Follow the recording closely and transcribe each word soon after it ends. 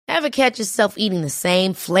Ever catch yourself eating the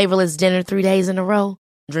same flavorless dinner 3 days in a row?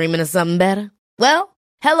 Dreaming of something better? Well,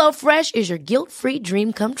 HelloFresh is your guilt-free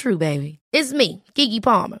dream come true, baby. It's me, Keke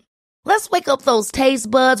Palmer. Let's wake up those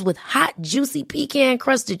taste buds with hot, juicy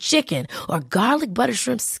pecan-crusted chicken or garlic butter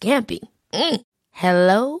shrimp scampi.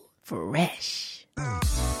 Hello Fresh.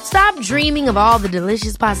 Stop dreaming of all the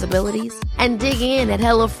delicious possibilities and dig in at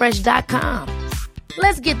HelloFresh.com.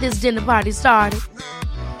 Let's get this dinner party started.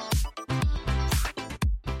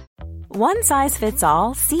 One size fits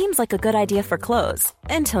all seems like a good idea for clothes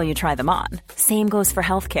until you try them on. Same goes for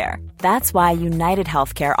healthcare. That's why United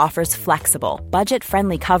Healthcare offers flexible,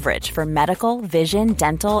 budget-friendly coverage for medical, vision,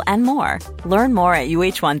 dental, and more. Learn more at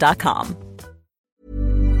uh1.com.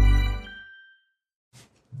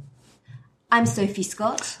 I'm Sophie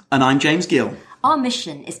Scott. And I'm James Gill. Our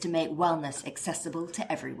mission is to make wellness accessible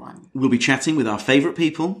to everyone. We'll be chatting with our favourite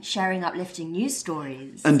people, sharing uplifting news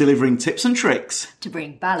stories, and delivering tips and tricks to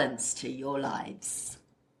bring balance to your lives.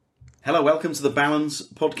 Hello, welcome to the Balance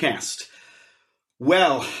Podcast.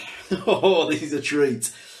 Well, this is a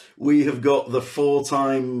treat. We have got the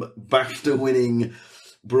 4-time BAFTA-winning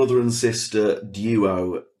brother and sister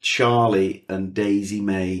duo, Charlie and Daisy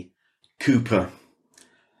May Cooper.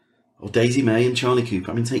 Or Daisy May and Charlie Cooper.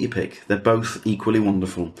 I mean, take your pick. They're both equally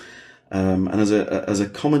wonderful. And as a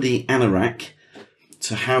comedy anorak,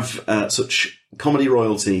 to have such comedy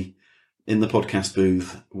royalty in the podcast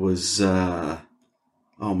booth was, oh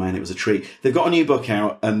man, it was a treat. They've got a new book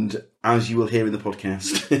out, and as you will hear in the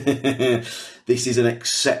podcast, this is an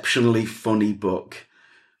exceptionally funny book.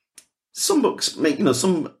 Some books make,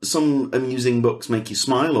 some amusing books make you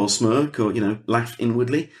smile or smirk or, laugh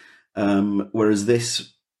inwardly. Whereas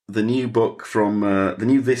the new book from the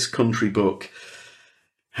new This Country book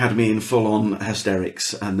had me in full-on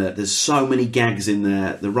hysterics, and there's so many gags in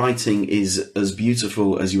there. The writing is as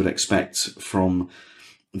beautiful as you would expect from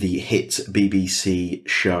the hit BBC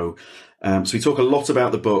show. So we talk a lot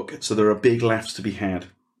about the book, so there are big laughs to be had.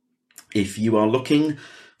 If you are looking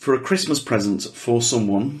for a Christmas present for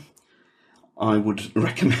someone, I would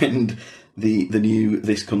recommend the new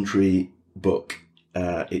This Country book.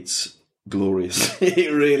 It's glorious.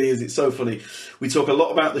 It really is. It's so funny. We talk a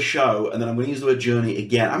lot about the show, and then I'm going to use the word journey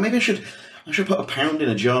again. Maybe I should put a pound in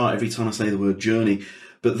a jar every time I say the word journey.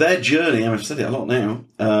 But their journey, I've said it a lot now,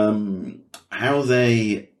 how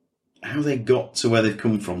they got to where they've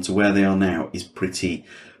come from to where they are now is pretty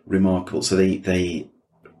remarkable. So they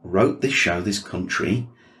wrote this show, This Country.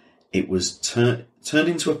 It was turned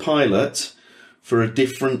into a pilot for a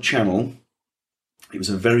different channel. It was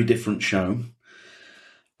a very different show.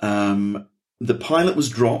 The pilot was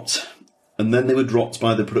dropped, and then they were dropped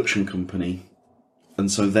by the production company,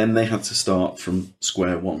 and so then they had to start from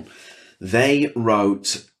square one. They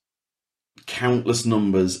wrote countless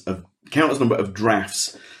number of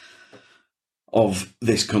drafts of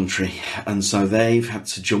This Country, and so they've had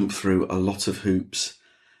to jump through a lot of hoops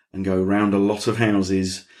and go around a lot of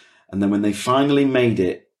houses, and then when they finally made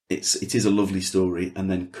it, it is a lovely story. And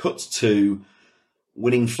then cut to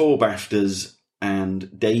winning 4 BAFTAs.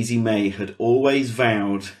 And Daisy May had always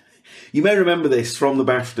vowed, you may remember this from the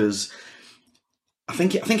BAFTAs, I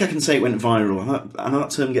think I can say it went viral. I know that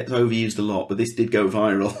term gets overused a lot, but this did go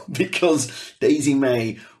viral because Daisy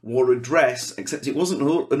May wore a dress, except it wasn't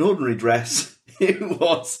an ordinary dress, it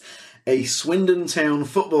was a Swindon Town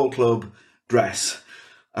Football Club dress.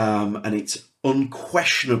 And it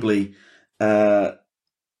unquestionably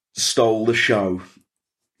stole the show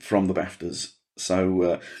from the BAFTAs.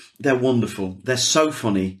 So they're wonderful. They're so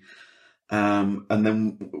funny. And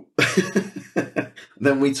then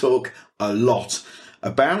then we talk a lot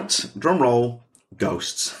about, drum roll,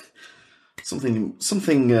 ghosts.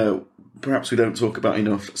 Something perhaps we don't talk about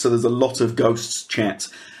enough. So there's a lot of ghosts chat,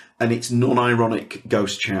 and it's non-ironic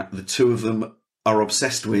ghost chat. The two of them are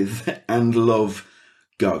obsessed with and love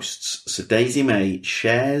ghosts. So Daisy May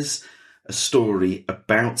shares a story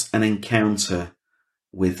about an encounter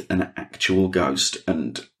with an actual ghost.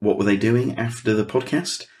 And what were they doing after the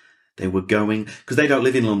podcast? They were going, because they don't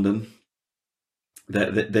live in London.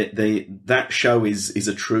 That show is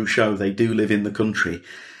a true show. They do live in the country.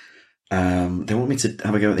 They want me to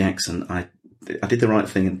have a go at the accent. I did the right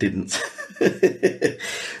thing and didn't.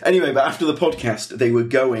 Anyway, but after the podcast, they were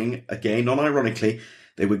going, again, non-ironically,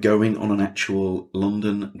 they were going on an actual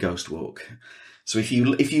London ghost walk. So if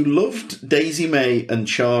you loved Daisy May and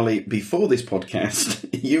Charlie before this podcast,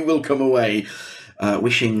 you will come away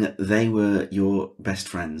wishing they were your best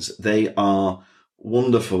friends. They are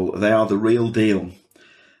wonderful. They are the real deal.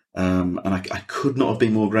 And I could not have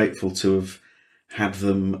been more grateful to have had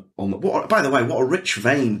them on. By the way, what a rich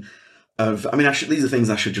vein of. I mean, these are things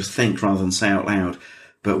I should just think rather than say out loud.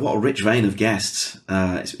 But what a rich vein of guests.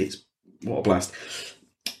 It's what a blast.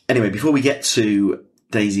 Anyway, before we get to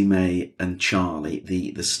Daisy May and Charlie,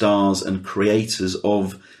 the stars and creators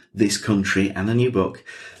of this country and a new book,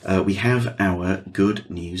 we have our good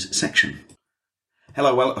news section.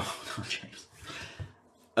 Hello, well, James.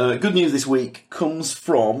 Good news this week comes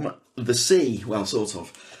from the sea. Well, sort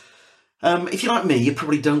of. If you're like me, you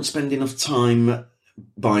probably don't spend enough time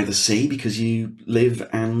by the sea because you live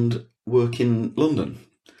and work in London.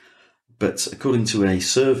 But according to a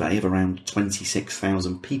survey of around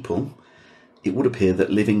 26,000 people, it would appear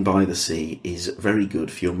that living by the sea is very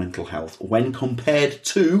good for your mental health when compared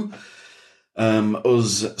to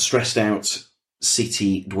us stressed out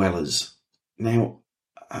city dwellers. Now,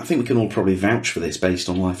 I think we can all probably vouch for this based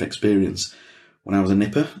on life experience. When I was a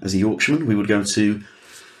nipper, as a Yorkshireman, we would go to,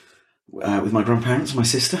 with my grandparents and my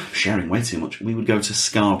sister, sharing way too much, we would go to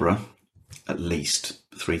Scarborough at least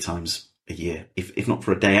 3 times a year. If not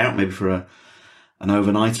for a day out, maybe for an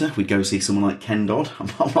overnighter, we'd go see someone like Ken Dodd. I'm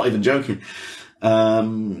not even joking.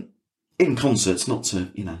 In concerts, not to,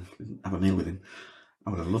 have a meal with him.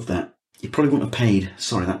 I would have loved that. He probably wouldn't have paid.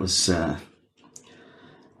 Sorry, that was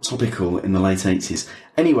topical in the late 80s.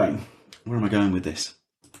 Anyway, where am I going with this?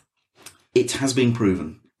 It has been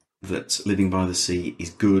proven that living by the sea is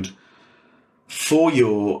good for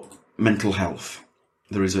your mental health.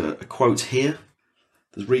 There is a quote here.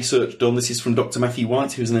 There's research done. This is from Dr. Matthew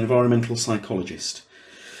White, who's an environmental psychologist.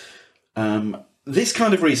 This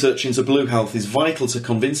kind of research into blue health is vital to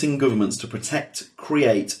convincing governments to protect,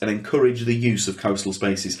 create and encourage the use of coastal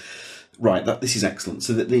spaces. Right, this is excellent.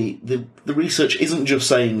 So that the research isn't just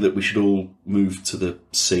saying that we should all move to the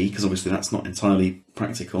sea, because obviously that's not entirely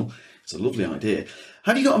practical. It's a lovely idea.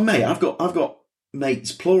 Have you got a mate? I've got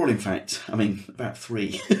mates, plural in fact. I mean, about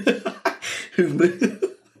 3 who've moved.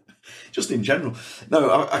 Just in general.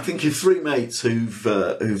 No, I think of 3 mates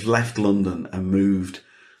who've left London and moved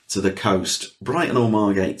to the coast, Brighton or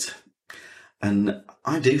Margate. And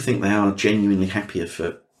I do think they are genuinely happier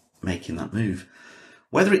for making that move.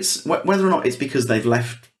 Whether or not it's because they've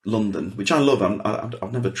left London, which I love,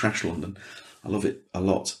 I've never trashed London. I love it a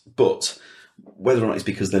lot. But whether or not it's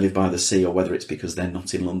because they live by the sea or whether it's because they're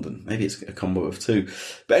not in London, maybe it's a combo of 2.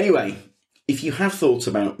 But anyway, if you have thought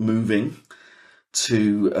about moving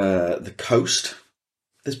to the coast,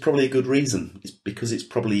 there's probably a good reason. It's because it's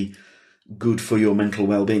probably good for your mental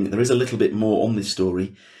well-being. There is a little bit more on this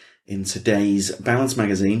story in today's Balance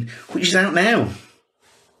magazine, which is out now.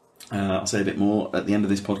 I'll say a bit more at the end of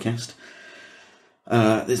this podcast.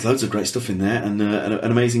 There's loads of great stuff in there, and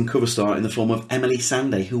an amazing cover star in the form of Emily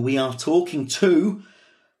Sandé, who we are talking to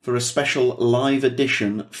for a special live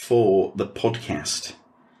edition for the podcast.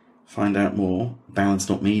 Find out more,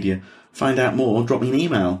 balance.media. Find out more, drop me an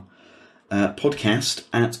email,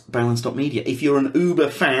 podcast@balance.media. If you're an Uber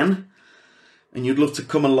fan and you'd love to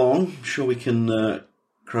come along, I'm sure we can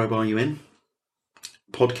crowbar you in.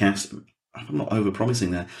 Podcast, I'm not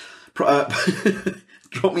over-promising there. Drop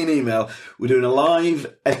me an email. We're doing a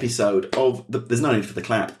live episode of there's no need for the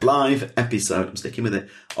clap. Live episode, I'm sticking with it,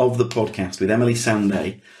 of the podcast with Emily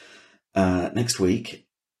Sandé next week.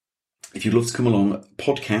 If you'd love to come along,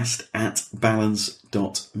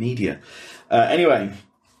 podcast@balance.media. Anyway,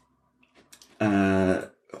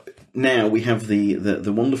 now we have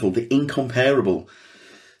the wonderful, the incomparable,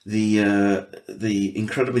 the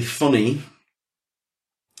incredibly funny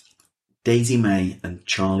Daisy May and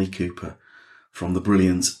Charlie Cooper from the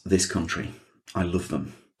brilliant This Country. I love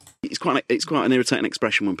them. It's quite an irritating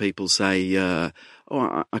expression when people say, I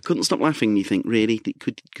couldn't stop laughing. And you think, really?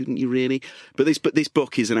 Couldn't you really? But this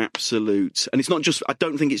book is an absolute, and it's not just, I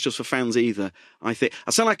don't think it's just for fans either. I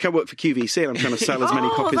sound like I work for QVC and I'm trying to sell as many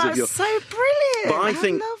copies of your... that's so brilliant. But I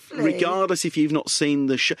think, regardless if you've not seen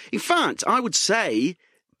the show, in fact, I would say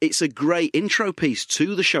it's a great intro piece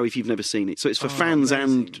to the show if you've never seen it. So it's for fans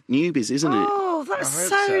and newbies, isn't it? Oh, that's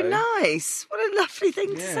so nice. What a lovely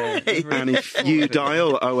thing to say. And if you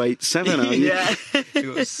dial 087... Yeah.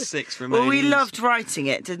 We've got 6 remaining. Well, we loved writing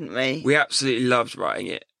it, didn't we? We absolutely loved writing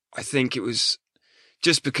it. I think it was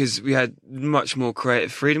just because we had much more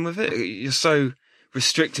creative freedom with it. You're so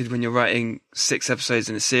restricted when you're writing 6 episodes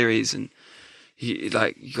in a series, and you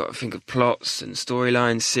got to think of plots and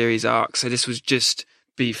storylines, series arcs. So this was just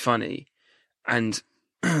be funny, and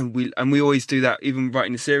we always do that. Even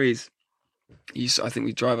writing the series, I think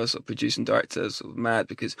we drive our sort of producing directors sort of mad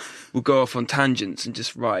because we'll go off on tangents and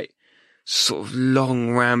just write sort of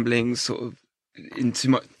long rambling sort of in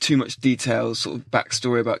too much detail, sort of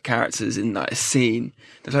backstory about characters in like a scene.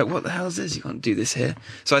 They're like, what the hell is this? You can't do this here.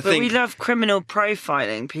 So I think we love criminal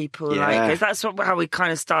profiling people. Yeah. Like that's how we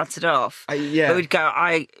kind of started off. yeah. But we'd go,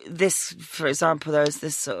 for example, there was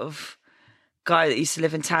this sort of guy that used to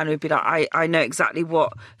live in town who'd be like, I know exactly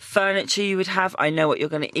what furniture you would have. I know what you're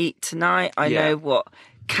going to eat tonight. I know what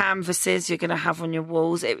canvases you're going to have on your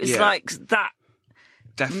walls. It was like that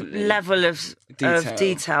definitely level of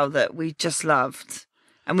detail that we just loved.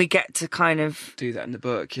 And we get to kind of do that in the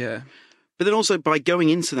book, yeah. But then also by going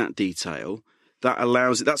into that detail, that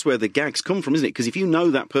allows it. That's where the gags come from, isn't it? Because if you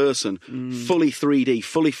know that person fully 3D,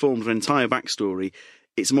 fully formed, an entire backstory,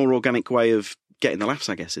 it's a more organic way of getting the laughs,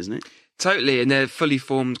 I guess, isn't it? Totally, and they're fully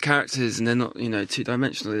formed characters, and they're not,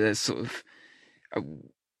 two-dimensional. They're sort of,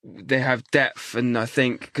 they have depth, and I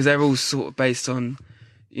think because they're all sort of based on,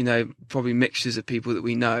 probably mixtures of people that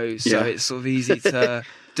we know, so it's sort of easy to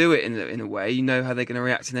do it in a way. You know how they're going to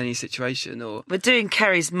react in any situation. Or but doing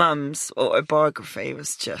Kerry's mum's autobiography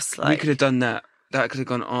was just like we could have done that. That could have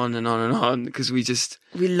gone on and on and on because we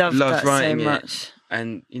loved that writing so it, much,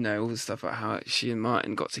 and all the stuff about how she and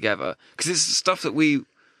Martin got together because it's stuff that we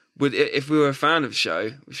would, if we were a fan of the show,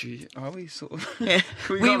 which are we sort of? Yeah.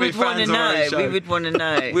 we would want to know. We would want to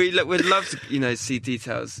know. We'd love to, see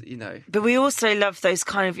details, But we also love those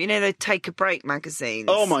kind of, they Take a Break magazines.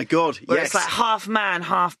 Oh my God, where yes. It's like half man,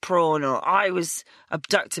 half prawn, or I was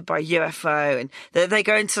abducted by UFO, and they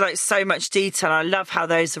go into like so much detail. I love how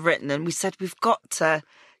those are written, and we said we've got to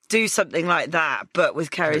do something like that, but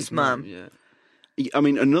with Kerry's mum. Yeah. I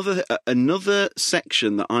mean, another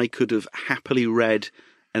section that I could have happily read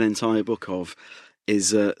an entire book of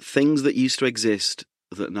is things that used to exist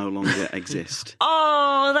that no longer exist.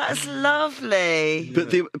 Oh, that's lovely.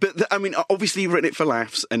 But I mean, obviously you've written it for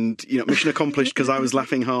laughs, and mission accomplished because I was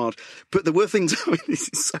laughing hard. But there were things. I mean, this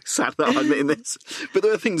is so sad that I'm admitting this. But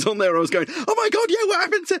there were things on there where I was going, "Oh my God, yeah, what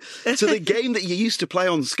happened to the game that you used to play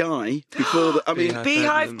on Sky before?"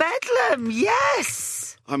 Beehive Bedlam.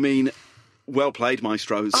 Yes. I mean, well played,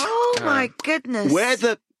 maestros. Oh my goodness. Where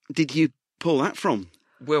did you pull that from?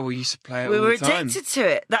 Well, we used to play it we all were the time. addicted to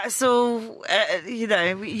it. That's all. You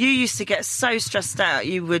used to get so stressed out.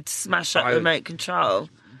 You would smash up the remote control.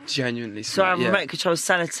 Genuinely. So our remote control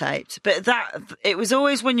sellotaped. But it was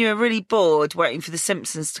always when you were really bored, waiting for The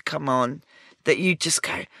Simpsons to come on, that you'd just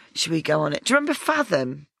go, "Should we go on it?" Do you remember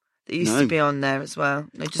Fathom? That used to be on there as well.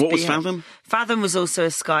 What was Fathom? Fathom was also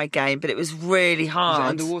a Sky game, but it was really hard.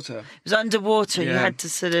 Was it underwater? It was underwater. Yeah. You had to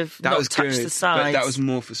sort of that not was touch good, the sides. But that was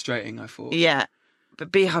more frustrating, I thought. Yeah.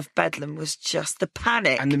 But Beehive Bedlam was just the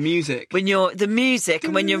panic. And the music.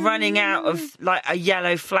 And when you're running out of like a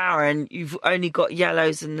yellow flower and you've only got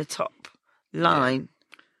yellows in the top line.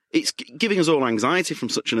 It's giving us all anxiety from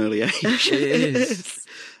such an early age. It is.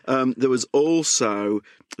 There was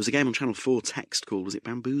a game on Channel 4 Text called, was it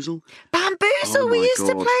Bamboozle? Bamboozle, we used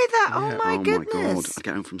to play that. Yeah. Oh my goodness. My God. I'd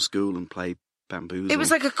get home from school and play Bamboozle. It was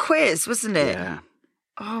like a quiz, wasn't it? Yeah.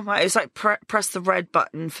 Oh my, it was like press the red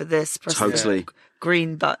button for this, press the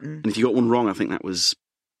green button. And if you got one wrong, I think that was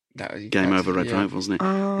game over, red drive, wasn't it?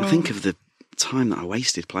 Oh. I think of the time that I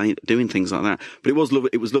wasted doing things like that. But it was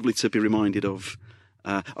lovely to be reminded of.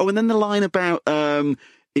 And then the line about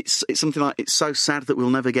it's something like, "It's so sad that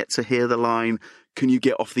we'll never get to hear the line, 'Can you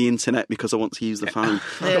get off the internet because I want to use the phone?'"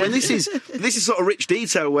 I mean, this is sort of rich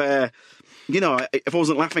detail where, if I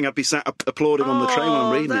wasn't laughing, I'd be sat applauding on the train when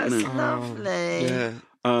I'm reading that's it. That's lovely. Yeah.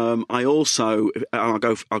 I also, I'll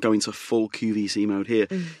go into full QVC mode here.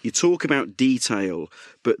 You talk about detail,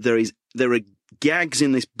 but there are gags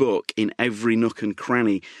in this book in every nook and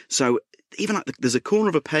cranny. So even like there's a corner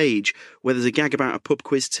of a page where there's a gag about a pub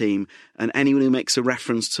quiz team, and anyone who makes a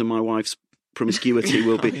reference to my wife's promiscuity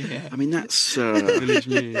will be. Yeah. I mean, that's Village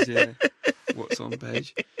News. Yeah. What's on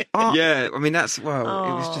page? Yeah. I mean, it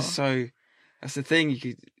was just so. That's the thing.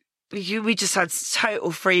 We just had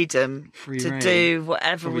total freedom to do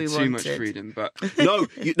whatever Probably we wanted. Too much freedom, but no.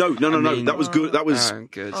 That was good. That was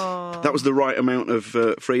good. That was the right amount of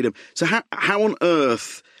freedom. So how on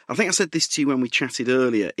earth? I think I said this to you when we chatted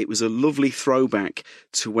earlier. It was a lovely throwback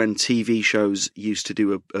to when TV shows used to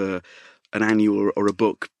do an annual or a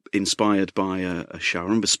book inspired by a show. I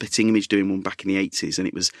remember Spitting Image doing one back in the 80s, and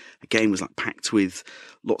it was like packed with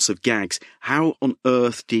lots of gags. How on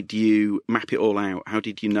earth did you map it all out? How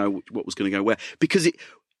did you know what was going to go where? Because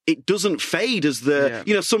it doesn't fade as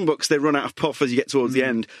some books, they run out of puff as you get towards the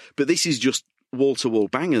end, but this is just wall-to-wall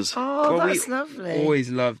bangers. Oh, that's lovely. Always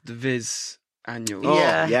loved the Viz annual.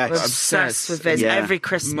 Yeah, we're obsessed with Viz. Yeah. Every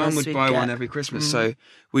Christmas Mum would buy one every Christmas, so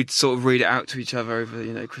we'd sort of read it out to each other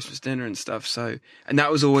over, Christmas dinner and stuff. So, and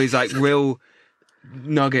that was always like real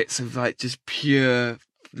nuggets of like just pure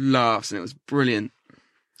laughs, and it was brilliant.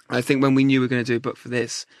 I think when we knew we were going to do a book for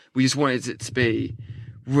this, we just wanted it to be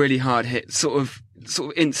really hard hit, sort of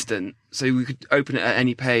instant, so we could open it at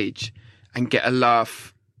any page and get a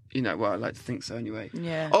laugh. You know, well, I like to think so anyway.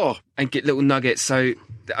 Yeah. Oh, and get little nuggets. So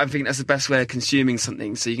I think that's the best way of consuming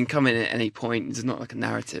something. So you can come in at any point. It's not like a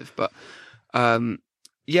narrative, but yeah.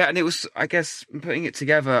 And it was, I guess, putting it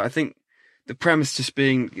together. I think the premise just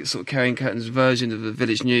being sort of Carrie Curtin's version of the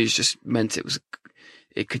Village News just meant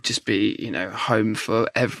it could just be, you know, home for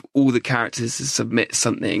all the characters to submit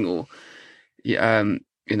something, or you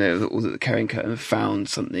know, all that Carrie Curtin found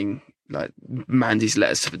something like Mandy's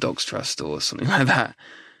letters to the Dogs Trust or something like that.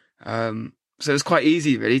 So it was quite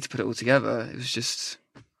easy, really, to put it all together. It was just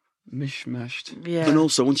mishmashed. Yeah. and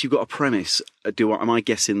also once you've got a premise, am I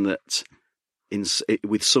guessing that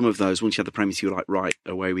with some of those, once you have the premise, you're like, right,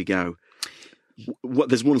 away we go.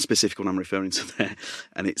 There's one specific one I'm referring to there,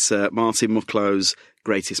 and it's Martin Mucklow's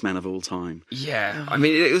Greatest Man of All Time. Yeah, I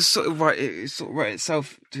mean, it was sort of right. It sort of right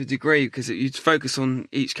itself to a degree, because you'd focus on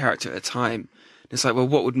each character at a time. It's like, well,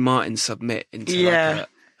 what would Martin submit into like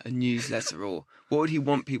a newsletter, or what would he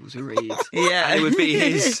want people to read? Yeah, and it would be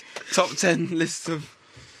his top 10 list of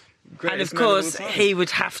greatest and of men course all time. he would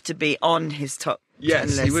have to be on his top 10 Yes,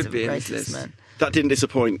 list he would of be in his greatest list. men. That didn't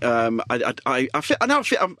disappoint. I'm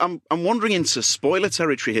wandering into spoiler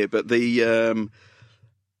territory here, but the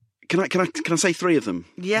can I say three of them?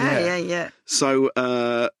 Yeah. So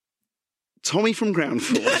Tommy from Ground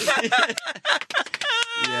Force.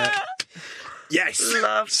 Yeah. Yes,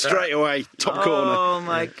 Love that. straight away, top corner. Oh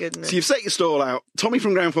my goodness! So you've set your stall out. Tommy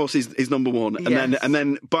from Ground Force is number one, and Yes.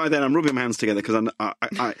 then by then I'm rubbing my hands together because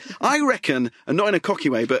I reckon, and not in a cocky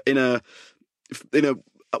way, but in a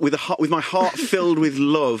with my heart filled with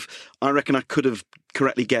love, I reckon I could have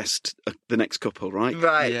correctly guessed the next couple, right?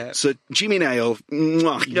 Right. Yeah. So Jimmy Nail,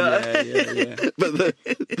 mwah. Yeah. But the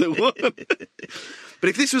one. But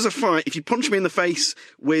if this was a fight, if you punch me in the face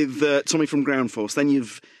with Tommy from Ground Force, then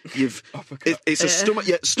it's a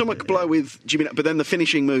stomach blow with Jimmy. But then the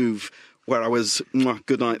finishing move where I was, mwah,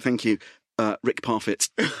 good night, thank you, Rick Parfitt.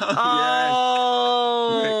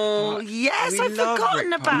 Oh, yes, I've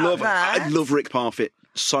forgotten about that. I love Rick Parfitt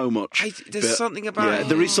so much. There's something about yeah, him.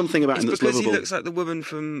 there is something about It's him that's because lovable. he looks like the woman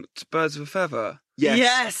from Birds of a Feather.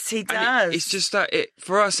 Yes, he And does. it's just that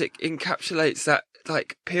for us, it encapsulates that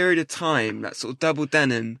like period of time, that sort of double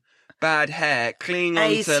denim, bad hair, clinging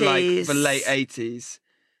on to like 80s. the late 80s.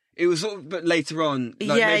 It was sort of, but later on,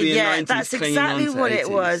 like maybe in the 90s, that's clinging exactly on to what 80s.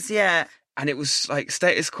 it was. Yeah. And it was like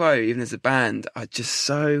Status Quo, even as a band, are just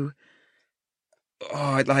so.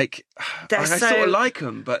 I sort of like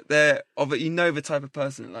them, but they're the type of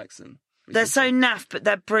person that likes them. They're so naff, but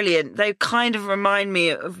they're brilliant. They kind of remind me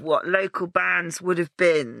of what local bands would have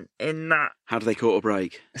been in that. How do they caught a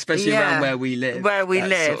break? Especially Yeah. around where we live. Where we That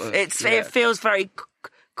live. sort of- It feels very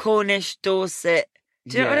Cornish, Dorset.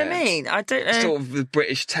 Do you know what I Yeah. mean? I don't know. Sort of the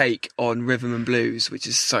British take on rhythm and blues, which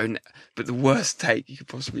is but the worst take you could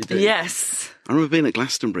possibly do. Yes. I remember being at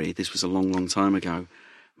Glastonbury. This was a long, long time ago.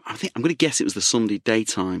 I'm going to guess it was the Sunday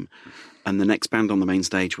daytime, and the next band on the main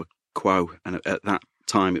stage were Quo, and at that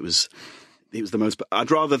time it was the most. I'd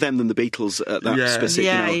rather them than the Beatles at that specific.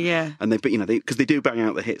 Yeah. And because they do bang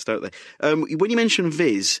out the hits, don't they? When you mention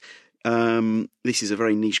Viz, this is a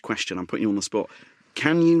very niche question. I'm putting you on the spot.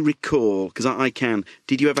 Can you recall? Because I can.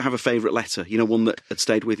 Did you ever have a favourite letter? You know, one that had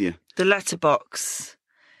stayed with you. The letterbox.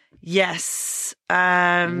 Yes.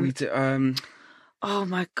 We do, Oh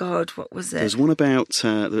my God, what was it? There's one about.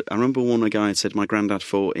 I remember a guy had said my granddad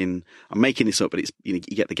fought in. I'm making this up, but it's you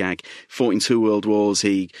get the gag. Fought in 2 world wars.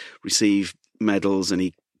 He received medals and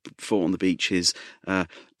he fought on the beaches.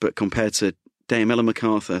 But compared to Dame Ellen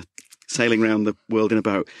MacArthur sailing around the world in a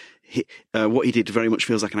boat, what he did very much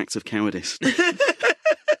feels like an act of cowardice.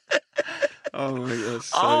 oh my God,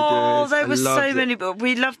 so Oh, good. there I were so loved it. many, but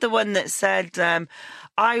we loved the one that said,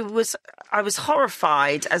 I was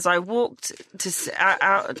horrified as I walked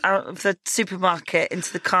out of the supermarket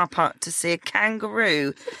into the car park to see a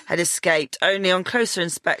kangaroo had escaped. Only on closer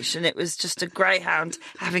inspection, it was just a greyhound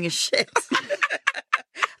having a shit.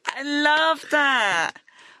 I love that.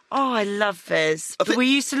 Oh, I love Viz. But we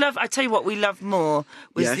used to love, I tell you what we loved more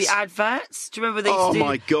was Yes. the adverts. Do you remember they used to do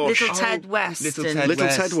my gosh. Little Ted West Little and Ted Little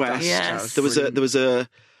West. Ted West. Yes. There was a.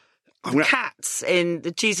 Cats in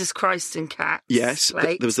the Jesus Christ and Cats. Yes,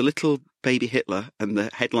 plate. there was a little baby Hitler, and the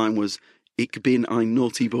headline was "Ich bin ein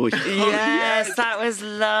naughty boy." Yes, that was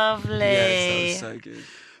lovely. Yes, that was so good.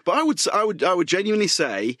 But I would genuinely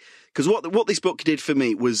say, because what this book did for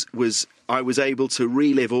me was I was able to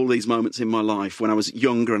relive all these moments in my life when I was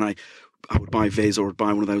younger, and I would buy Viz or I'd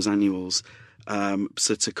buy one of those annuals,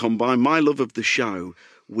 So to combine my love of the show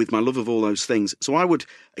with my love of all those things. So I would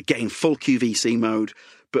get in full QVC mode.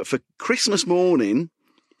 But for Christmas morning,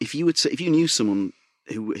 if you knew someone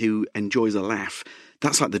who enjoys a laugh,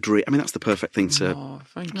 that's like the dream. I mean, that's the perfect thing to. Oh,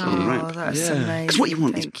 thank you. Oh, that's amazing. Because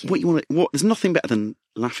what you want there's nothing better than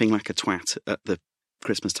laughing like a twat at the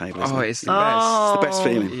Christmas table. Isn't It's the it? best. It's the best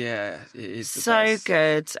feeling. Yeah, it is the So best.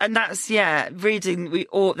 good. And that's, reading,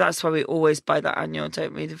 that's why we always buy that annual,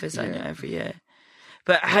 don't we? The Viz annual every year.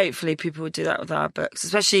 But hopefully people will do that with our books,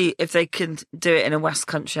 especially if they can do it in a West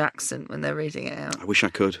Country accent when they're reading it out. I wish I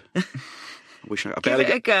could. I Give it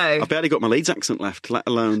a go. I barely got my Leeds accent left, let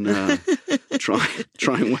alone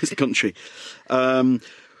trying West Country.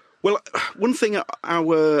 Well, one thing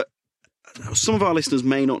some of our listeners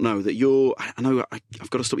may not know that I've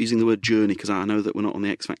got to stop using the word journey because I know that we're not on the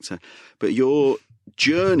X Factor, but your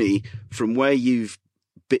journey from where you've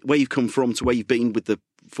come from to where you've been with the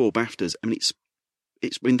 4 Baftas, I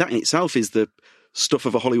mean, that in itself is the stuff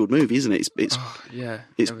of a Hollywood movie, isn't it?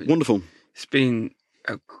 It's wonderful. It's been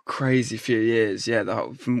a crazy few years,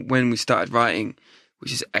 from when we started writing,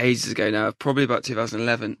 which is ages ago now, probably about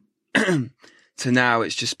 2011, to now.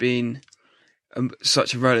 It's just been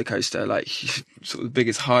such a roller coaster, like sort of the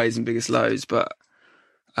biggest highs and biggest lows. But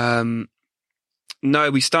no,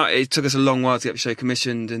 it took us a long while to get the show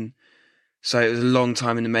commissioned, and so it was a long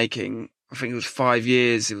time in the making. I think it was 5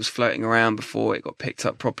 years it was floating around before it got picked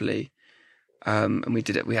up properly. And we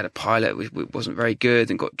did it. We had a pilot, it wasn't very good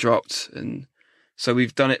and got dropped, and so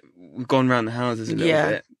we've done it. We've gone around the houses a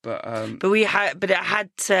little bit, but it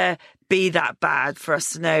had to be that bad for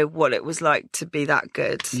us to know what it was like to be that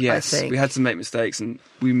good. Yes, I think. we had to make mistakes, and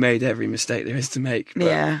we made every mistake there is to make.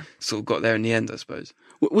 But sort of got there in the end, I suppose.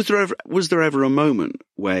 Was there ever a moment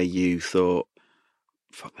where you thought,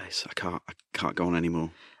 "Fuck this! I can't go on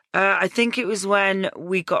anymore"? I think it was when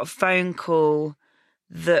we got a phone call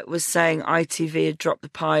that was saying ITV had dropped the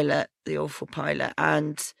pilot, the awful pilot,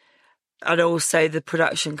 and also the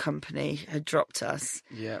production company had dropped us.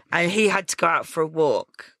 Yeah. And he had to go out for a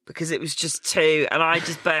walk because it was just too, and I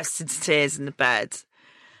just burst into tears in the bed.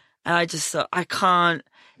 And I just thought,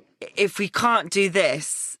 if we can't do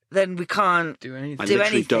this, then we can't do anything. I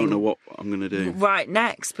literally don't know what I'm going to do right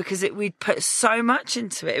next, because we'd put so much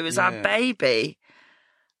into it. It was our baby.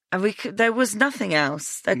 And there was nothing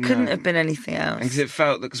else. There couldn't have been anything else. Because it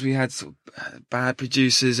felt because we had sort of bad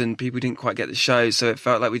producers and people didn't quite get the show, so it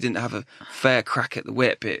felt like we didn't have a fair crack at the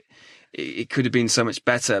whip. It could have been so much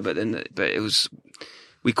better, but it was,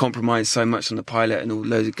 we compromised so much on the pilot, and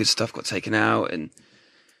loads of good stuff got taken out, and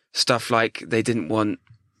stuff like they didn't want.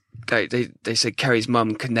 They said Kerry's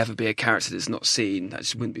mum could never be a character that's not seen. That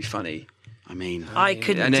just wouldn't be funny. I mean,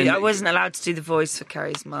 I wasn't allowed to do the voice for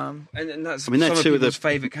Kerry's mum. And that's they're some of two of people's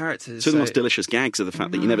favourite characters. Two of the most delicious gags are the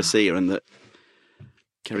fact that you never see her and that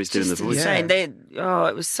Kerry's doing the voice. Insane.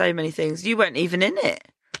 It was so many things. You weren't even in it.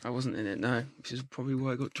 I wasn't in it, no. Which is probably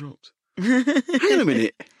why I got dropped. Hang on a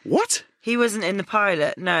minute. What? He wasn't in the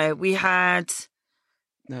pilot. No, we had...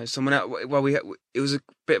 No, someone else. Well, it was a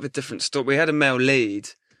bit of a different story. We had a male lead,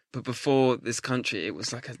 but before This Country, it was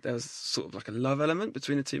there was sort of like a love element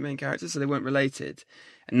between the two main characters, so they weren't related,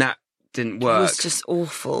 and that didn't work. It was just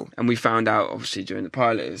awful. And we found out, obviously, during the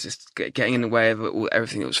pilot, it was just getting in the way of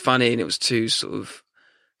everything that was funny, and it was too sort of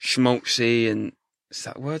schmaltzy, and is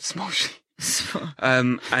that word, schmaltzy?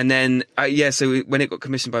 And then, so when it got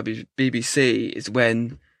commissioned by BBC is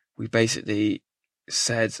when we basically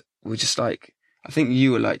said, we're just like, I think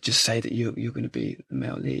you were like, just say that you're going to be the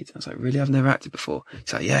male lead. I was like, really? I've never acted before.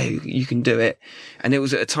 He's like, yeah, you can do it. And it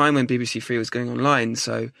was at a time when BBC Three was going online,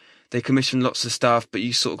 so they commissioned lots of stuff, but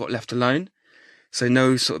you sort of got left alone. So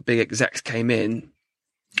no sort of big execs came in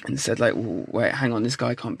and said like, well, wait, hang on, this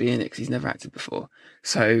guy can't be in it because he's never acted before.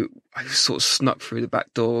 So I sort of snuck through the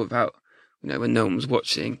back door without, when no one was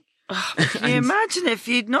watching. Oh, can you imagine if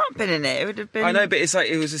you'd not been in it? It would have been... I know, but it's like,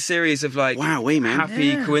 it was a series of like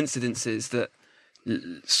happy coincidences that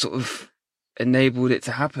sort of enabled it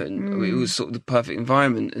to happen. It was sort of the perfect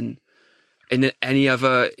environment, and in any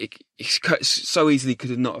other, it so easily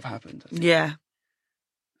could have not have happened. Yeah.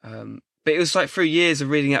 But it was like through years of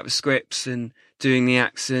reading out the scripts and doing the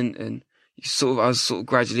accent, and I was sort of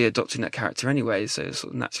gradually adopting that character anyway, so it was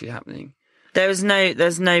sort of naturally happening. There's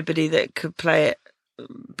nobody that could play it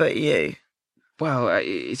but you. Well,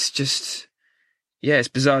 it's just, it's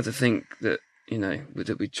bizarre to think that,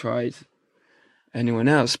 that we tried anyone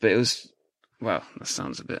else, but it was, well, that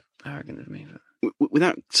sounds a bit arrogant of me, but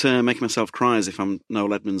without making myself cry as if I'm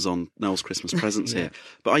Noel Edmonds on Noel's Christmas Presents here,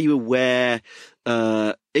 but are you aware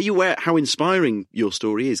how inspiring your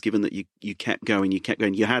story is, given that you kept going,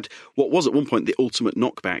 you had what was at one point the ultimate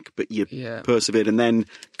knockback, but you persevered, and then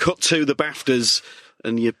cut to the Baftas,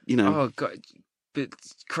 and you know. Oh God, but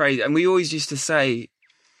it's crazy. And we always used to say,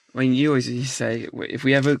 you always used to say, if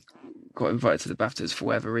we ever got invited to the Baftas for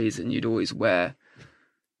whatever reason, you'd always wear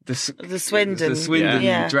the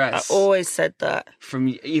Swindon dress. I always said that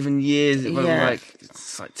from even years,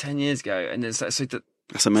 it's like 10 years ago, and it's like,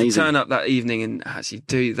 that's amazing. To turn up that evening and actually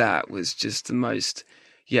do that was just the most,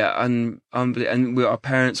 unbelievable. And our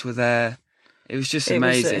parents were there. It was just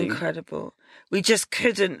amazing. It was incredible. We just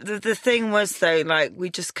couldn't. The thing was though, like we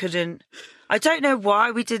just couldn't. I don't know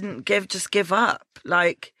why we didn't give up,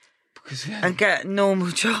 and get normal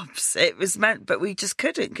jobs. It was meant, but we just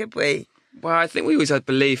couldn't, could we? Well, I think we always had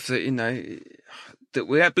belief that, that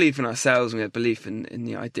we had belief in ourselves and we had belief in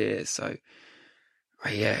the idea. So,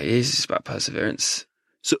 it is just about perseverance.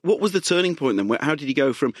 So what was the turning point then? How did you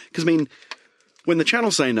go from... Because, when the channel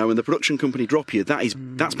say no and the production company drop you, that's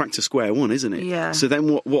back to square one, isn't it? Yeah. So then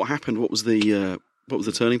what happened? What was the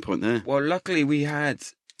turning point there? Well, luckily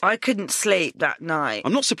I couldn't sleep that night.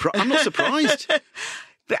 I'm not surprised.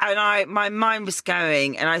 And my mind was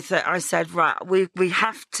going, and I said, right, we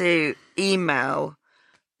have to email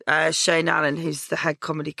Shane Allen, who's the head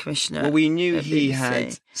comedy commissioner. Well, we knew he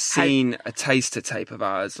had seen a taster tape of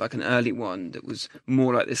ours, like an early one that was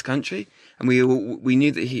more like This Country, and we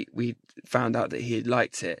knew that we found out that he had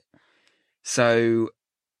liked it. So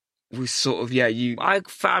we sort of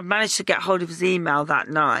I managed to get hold of his email that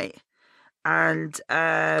night, and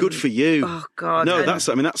good for you. Oh God, no, that's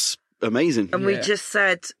amazing. And we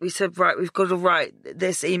said, right, we've got to write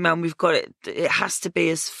this email, and we've got it. It has to be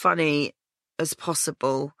as funny as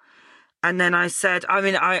possible. And then I said,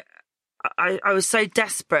 I was so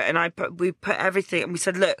desperate, and we put everything, and we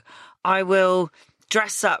said, look, I will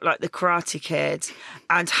dress up like the Karate Kid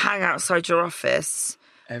and hang outside your office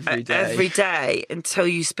every day until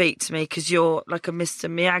you speak to me, because you're like a Mr.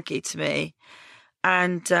 Miyagi to me.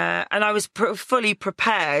 And I was fully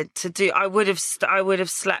prepared to do. I would have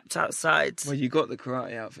slept outside. Well, you got the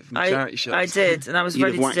karate outfit from the charity shop. I did, and I was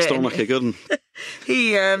ready to do it. You'd have waxed on like a good one.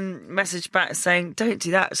 He messaged back saying, "Don't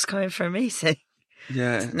do that. It's coming for a meeting."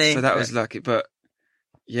 Yeah, so that was lucky, but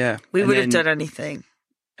we would have done anything.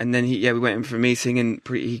 And then we went in for a meeting, and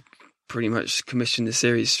he pretty much commissioned the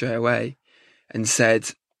series straight away, and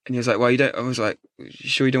he was like, "Well, you don't." I was like, "You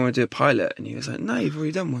sure you don't want to do a pilot?" And he was like, "No, you've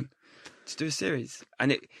already done one. To do a series."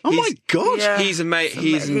 And my God, he's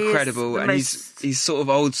incredible, and he's sort of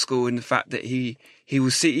old school in the fact that he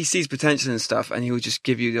sees potential and stuff, and he will just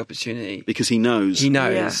give you the opportunity because he knows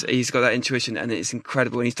he's got that intuition, and it's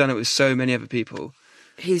incredible, and he's done it with so many other people.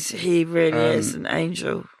 He really is an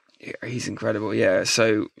angel. He's incredible,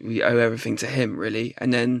 so we owe everything to him, really.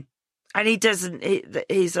 And he doesn't.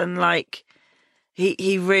 He's unlike.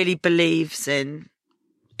 He really believes in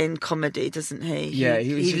comedy, doesn't he? Yeah,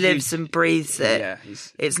 he lives and breathes it. Yeah,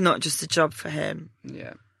 it's not just a job for him.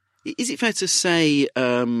 Yeah. Is it fair to say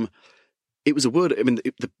it was a word? In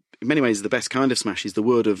many ways, the best kind of smash is the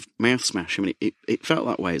word of mouth smash. It felt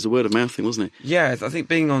that way. It's a word of mouth thing, wasn't it? Yeah, I think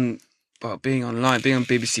being online, being on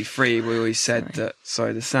BBC Three, we always said that.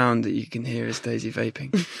 Sorry, the sound that you can hear is Daisy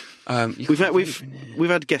vaping. We've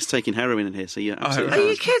had guests taking heroin in here, so yeah. Are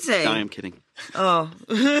you kidding? I am kidding. Oh.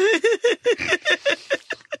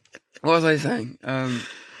 What was I saying?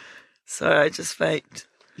 Sorry, I just vaped.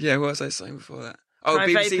 Yeah, what was I saying before that? Oh, can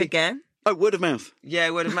BBC... I vape again? Oh, word of mouth. Yeah,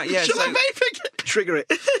 word of mouth. Yeah, Shall I vape again? Trigger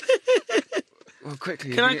it. Well,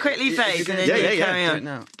 quickly. Can I quickly vape and then carry on? Do it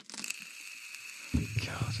now.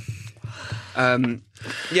 God.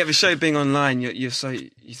 The show being online, you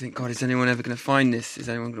think, God, is anyone ever going to find this? Is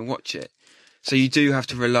anyone going to watch it? So you do have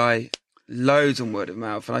to rely loads on word of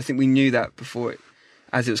mouth, and I think we knew that before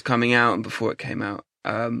as it was coming out and before it came out.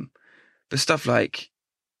 But stuff like,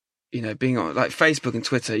 being on like Facebook and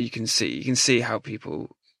Twitter, you can see how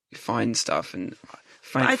people find stuff, and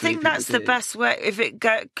I think that's the best way if it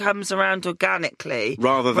comes around organically,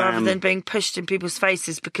 rather than being pushed in people's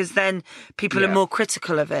faces, because then people are more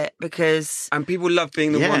critical of it. And people love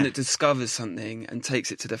being the one that discovers something and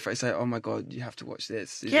takes it to their face. Say, "Oh my God, you have to watch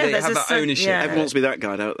this." Yeah, they have that ownership. Yeah. Everyone wants to be that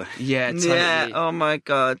guy, don't they? Yeah, totally. Yeah. Oh my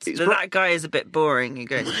God, that guy is a bit boring. You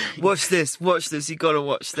go, watch this. You got to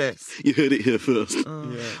watch this. You heard it here first.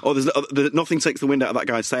 There's nothing takes the wind out of that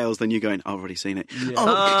guy's sails than you going, "I've already seen it."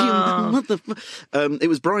 Yeah. It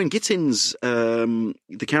was Brian Gittins,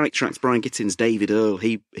 the character actor Brian Gittins, David Earl.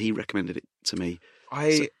 He recommended it to me.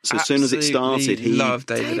 So as soon as it started, he loved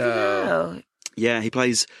David Earl. Yeah, he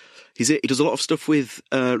plays He does a lot of stuff with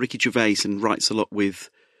Ricky Gervais and writes a lot with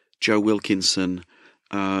Joe Wilkinson.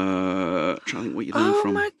 Trying to think what you know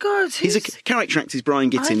from. Oh my God. He's a character actor. He's Brian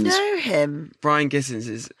Gittins. I know him. Brian Gittins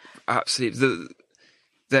is absolutely...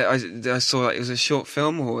 I saw it was a short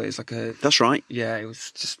film, or it was like a... That's right. Yeah, it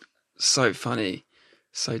was just so funny,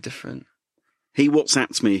 so different. He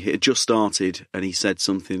WhatsApped me. It had just started, and he said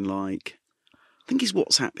something like, I think his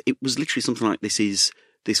WhatsApp, it was literally something like,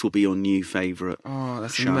 this will be your new favourite. Oh,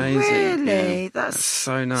 that's show. amazing. Really? Yeah. That's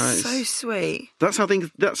so nice. So sweet. That's how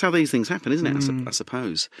these things happen, isn't it? I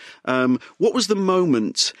suppose. What was the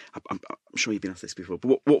moment? I'm sure you've been asked this before,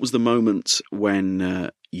 but what was the moment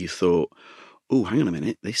when you thought, "Oh, hang on a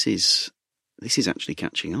minute, this is actually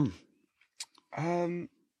catching on"?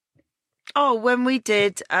 Oh, when we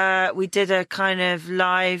did a kind of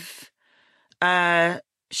live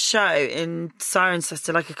show in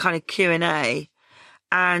Cirencester, like a kind of Q&A,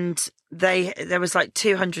 and there was like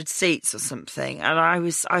 200 seats or something, and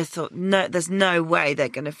I thought, no, there's no way they're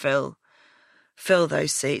going to fill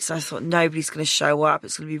those seats. I thought nobody's going to show up.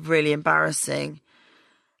 It's going to be really embarrassing,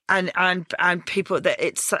 and people that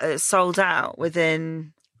it's sold out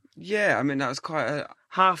within. Yeah, I mean that was quite a.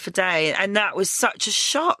 Half a day, and that was such a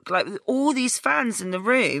shock. Like with all these fans in the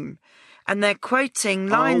room, and they're quoting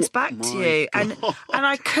lines back to you, and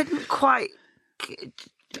I couldn't quite. It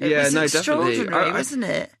was extraordinary, wasn't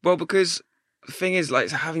it? Well, because the thing is, like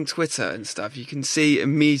having Twitter and stuff, you can see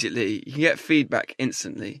immediately, you can get feedback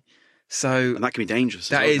instantly. So and that can be dangerous.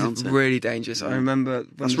 That is really dangerous. Yeah. I remember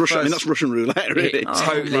that's Russian. That's Russian roulette, really. It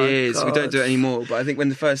totally is. God. We don't do it anymore. But I think when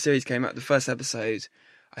the first series came out, the first episode,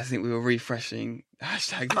 I think we were refreshing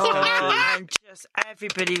hashtag. And just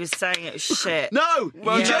everybody was saying it was shit. No,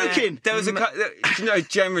 well, you're joking. There was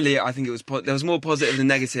generally, I think it was there was more positive than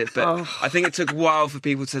negative, but I think it took a while for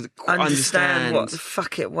people to understand what the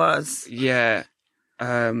fuck it was. Yeah.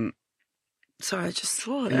 Sorry, I just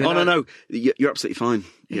swore. No. You're absolutely fine.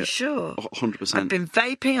 Are you sure? 100%. I've been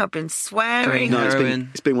vaping. I've been swearing. No,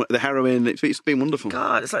 it's been the heroin. It's been wonderful.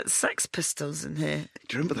 God, it's like the Sex Pistols in here.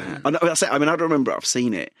 Do you remember that? I don't remember. I've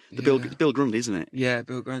seen it. Bill Grundy, isn't it? Yeah,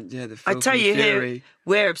 Bill Grundy. Yeah, the I tell you Fury.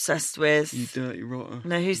 Who we're obsessed with. You dirty rotter.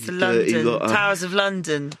 No, who's the London Towers of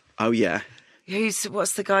London? Oh yeah.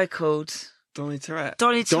 What's the guy called? Donny Tourette.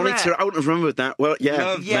 Donny Tourette. I wouldn't have remembered that. Well,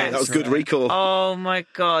 yeah, that was good recall. Oh my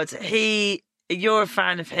God, you're a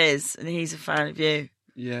fan of his, and he's a fan of you.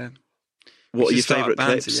 Yeah. What are your favourite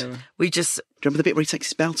clips? Do you remember the bit where he takes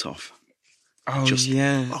his belt off? Oh,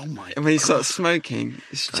 yeah. Oh, my God. And when he starts smoking,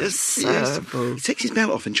 it's just beautiful. He takes his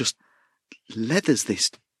belt off and just leathers this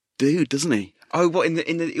dude, doesn't he? Oh, what,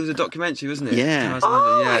 it was a documentary, wasn't it? Yeah.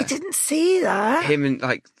 I didn't see that. Him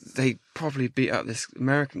and, they probably beat up this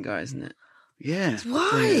American guy, isn't it? Yeah.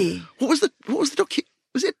 Why? What was the docu...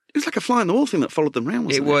 It was like a fly on the wall thing that followed them around,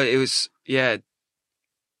 wasn't it? It was, yeah.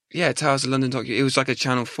 Yeah, Towers of London docu. It was like a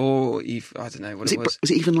Channel 4, or I don't know what it was.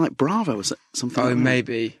 Was it even like Bravo or something? Oh, like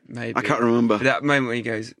maybe. I can't remember. But that moment when he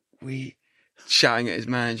goes, shouting at his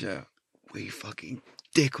manager, we fucking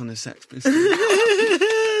dick on the Sex Pistols.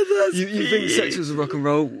 You think Sex was a rock and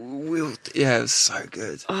roll? Yeah, it was so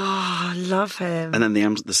good. Oh, I love him. And then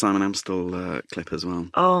the Simon Amstel clip as well.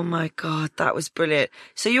 Oh my God, that was brilliant.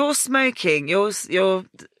 So you're smoking, you're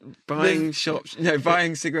buying shops,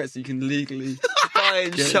 buying cigarettes you can legally buy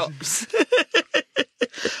in shops.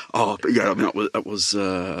 Oh, but yeah, I mean that was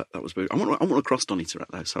big. I want to cross Donny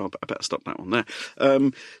Tourette though, so I better stop that one there.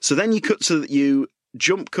 So then you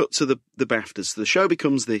jump cut to the Baftas. So the show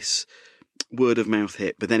becomes this word of mouth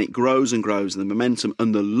hit, but then it grows and grows, and the momentum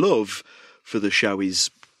and the love for the show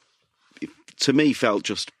to me felt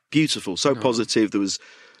just beautiful, so positive. There was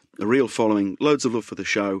a real following, loads of love for the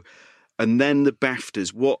show. And then the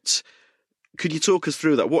Baftas, could you talk us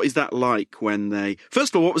through that? What is that like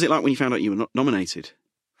first of all, what was it like when you found out you were nominated?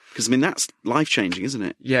 Because I mean, that's life-changing, isn't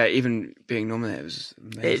it? Yeah, even being nominated was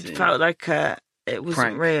amazing. It felt like it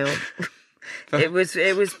wasn't real. It was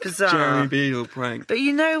bizarre. Jeremy Beadle prank. But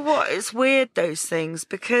you know what? It's weird, those things,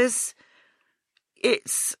 because it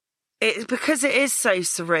is so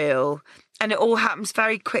surreal, and it all happens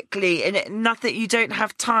very quickly, and you don't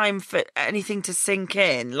have time for anything to sink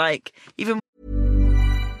in. Like even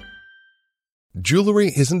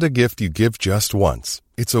Jewelry isn't a gift you give just once.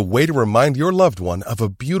 It's a way to remind your loved one of a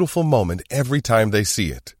beautiful moment every time they see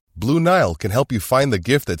it. Blue Nile can help you find the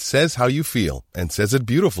gift that says how you feel and says it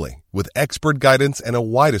beautifully, with expert guidance and a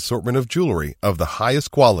wide assortment of jewelry of the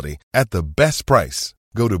highest quality at the best price.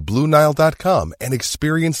 Go to BlueNile.com and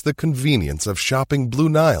experience the convenience of shopping Blue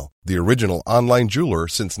Nile, the original online jeweler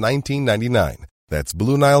since 1999. That's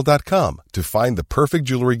BlueNile.com to find the perfect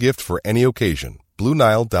jewelry gift for any occasion.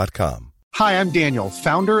 BlueNile.com. Hi, I'm Daniel,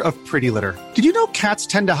 founder of Pretty Litter. Did you know cats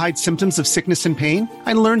tend to hide symptoms of sickness and pain?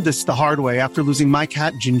 I learned this the hard way after losing my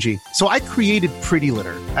cat, Gingy. So I created Pretty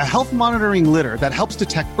Litter, a health monitoring litter that helps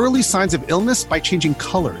detect early signs of illness by changing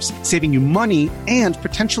colors, saving you money and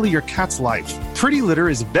potentially your cat's life. Pretty Litter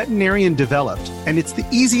is veterinarian developed, and it's the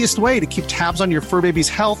easiest way to keep tabs on your fur baby's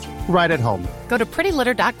health right at home. Go to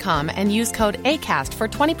prettylitter.com and use code ACAST for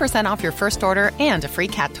 20% off your first order and a free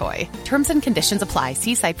cat toy. Terms and conditions apply.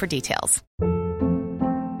 See site for details.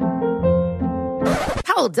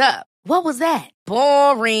 Hold up. What was that?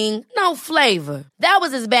 Boring. No flavor. That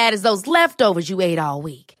was as bad as those leftovers you ate all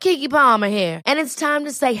week. Keke Palmer here, and it's time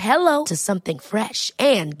to say hello to something fresh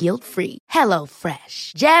and guilt-free. Hello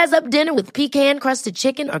Fresh. Jazz up dinner with pecan-crusted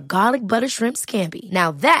chicken or garlic butter shrimp scampi.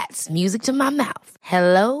 Now that's music to my mouth.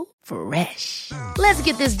 Hello Fresh. Let's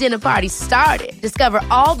get this dinner party started. Discover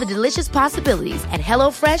all the delicious possibilities at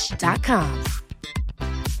hellofresh.com.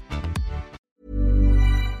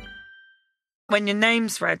 When your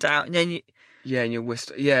name's read out, and then and you're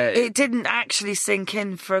yeah, it didn't actually sink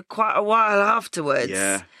in for quite a while afterwards.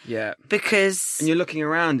 Yeah. Because and you're looking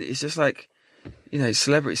around, it's just like,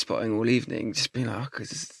 celebrity spotting all evening, just being like, oh,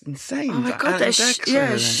 because it's insane. Oh my Like God,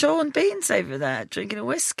 there's Sean Bean's over there drinking a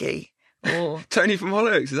whiskey. Or Tony from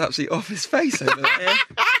Hollyoaks is absolutely off his face over there.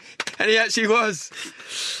 And he actually was.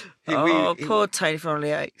 Poor Tony from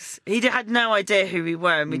Hollyoaks. He had no idea who we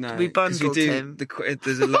were, and we bundled him.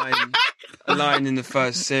 There's a line in the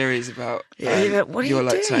first series about what you're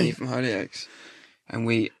like doing? Tony from Hollyoaks, and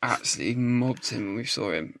we absolutely mobbed him when we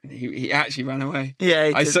saw him. He actually ran away.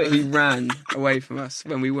 Yeah, I saw he ran away from us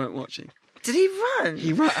when we weren't watching. Did he run?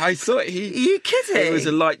 He ran. I thought he. Are you kidding? It was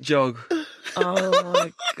a light jog. Oh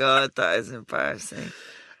my God, that is embarrassing.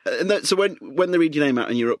 And so when they read your name out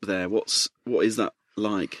and you're up there, what is that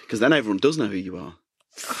like? Because then everyone does know who you are.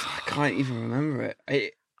 I can't even remember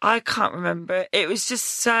it. I can't remember it. It was just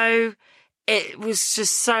so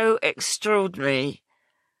extraordinary.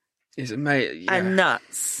 It's amazing. Yeah. And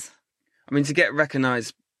nuts. I mean, to get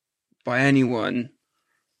recognised by anyone,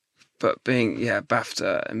 but being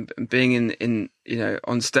BAFTA and being in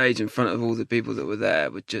on stage in front of all the people that were there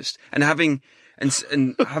would just and having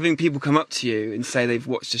people come up to you and say they've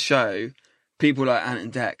watched the show, people like Ant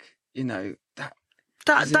and Dec,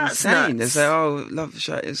 that's insane. They say, "Oh, love the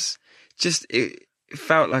show." It's just it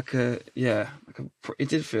felt like it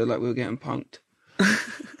did feel like we were getting punked.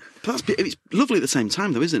 But it's lovely at the same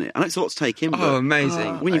time, though, isn't it? I know it's a lot to take in. Oh,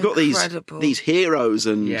 amazing! When you've got these heroes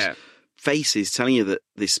and faces telling you that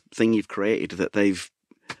this thing you've created that they've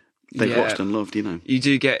watched and loved, you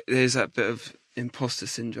do get there's that bit of imposter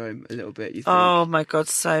syndrome a little bit. You think, oh my God,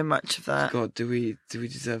 so much of that. God, do we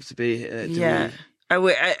deserve to be here?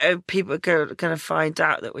 People are going to find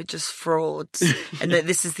out that we're just frauds and that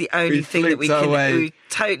this is the only thing that we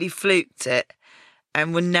totally fluked it,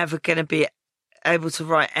 and we're never going to be able to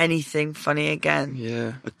write anything funny again.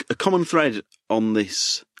 Yeah. A common thread on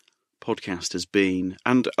this podcast has been,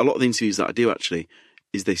 and a lot of the interviews that I do actually,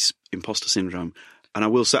 is this imposter syndrome. And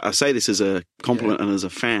I say this as a compliment and as a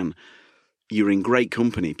fan. You're in great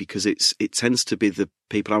company because it tends to be the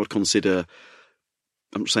people I would consider.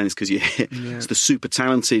 I'm saying this because it's the super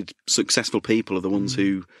talented, successful people are the ones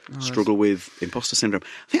who struggle with imposter syndrome.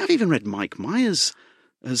 I think I've even read Mike Myers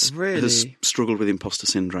has struggled with imposter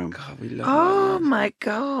syndrome. God, we love my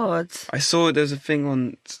God! I saw there's a thing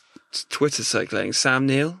on Twitter circulating. Sam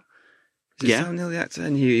Neill, Sam Neill the actor,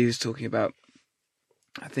 and he was talking about.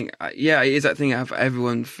 I think it is that thing of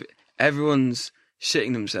everyone's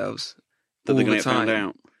shitting themselves that all they're going the to get time. found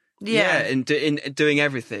out. Yeah, in doing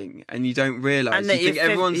everything, and you don't realise. You think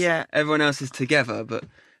everyone else is together, but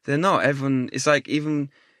they're not. Everyone. It's like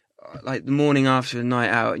even like the morning after a night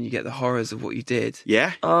out, and you get the horrors of what you did.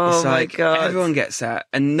 Yeah. Oh it's my God! Everyone gets that,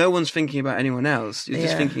 and no one's thinking about anyone else. You're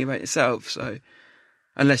just thinking about yourself. So,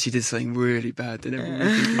 unless you did something really bad, then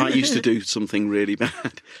everyone. I used to do something really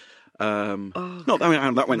bad.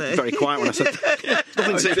 That went very quiet when I said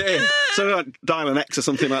nothing to so like dial an X or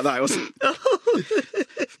something like that. It wasn't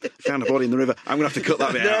found a body in the river. I'm going to have to cut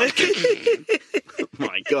that bit out. Oh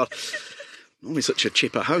my God, I'm always such a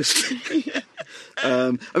chipper host.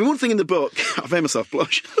 One thing in the book, I've made myself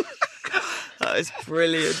blush. That is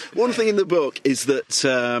brilliant. One thing in the book is that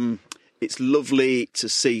it's lovely to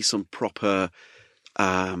see some proper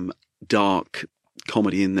dark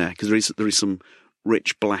comedy in there because there is some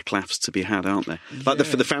rich black laughs to be had, aren't there? Like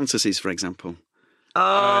for the fantasies, for example.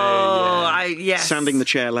 Sanding the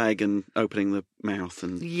chair leg and opening the mouth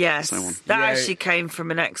and so on. That actually came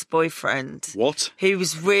from an ex-boyfriend. What? Who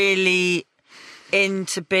was really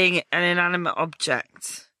into being an inanimate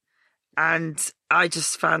object. And I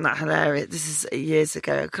just found that hilarious. This is years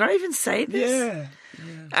ago. Can I even say this? Yeah.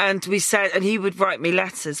 And we said, and he would write me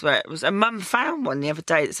letters where it was, and Mum found one the other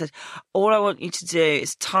day that said, all I want you to do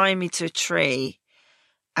is tie me to a tree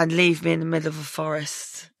and leave me in the middle of a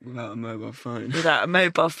forest. Without a mobile phone. Without a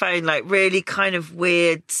mobile phone, like really kind of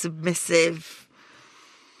weird, submissive,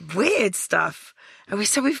 weird stuff. And we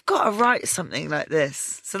said, we've got to write something like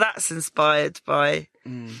this. So that's inspired by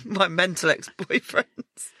my mental ex-boyfriends.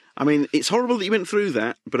 I mean, it's horrible that you went through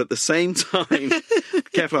that, but at the same time,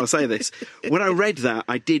 careful how I say this, when I read that,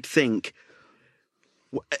 I did think,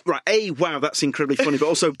 right, A, wow, that's incredibly funny, but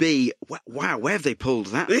also B, wow, where have they pulled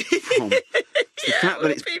that from? The fact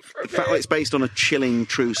that it's based on a chilling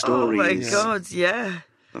true story. Oh my God, yeah.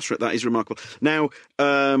 That is remarkable. Now,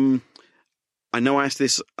 I know I asked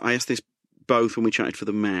this both when we chatted for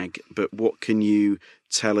the mag, but what can you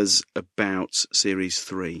tell us about Series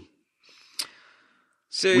 3?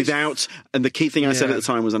 And the key thing I said at the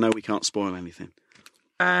time was, I know we can't spoil anything.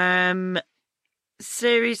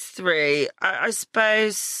 Series 3, I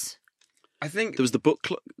suppose. I think there was the book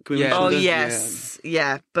club. Yes,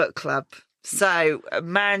 book club. So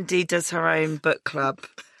Mandy does her own book club.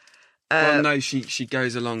 Well, no, she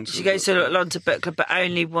goes along to. She goes along to book club, but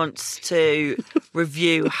only wants to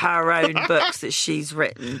review her own books that she's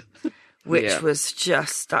written. Which was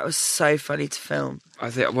that was so funny to film.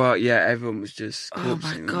 I think, everyone was just corpsing. Oh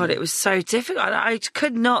my God, it was so difficult. I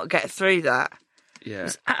could not get through that. Yeah. It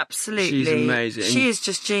was absolutely... She's amazing. She is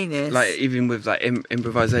just genius. Like, even with, like,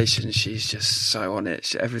 improvisation, she's just so on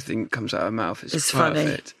it. Everything comes out of her mouth. It's perfect.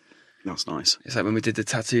 Funny. That's nice. It's like when we did the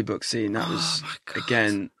tattoo book scene, that was,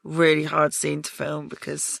 again... really hard scene to film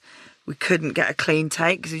because we couldn't get a clean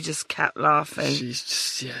take because we just kept laughing. She's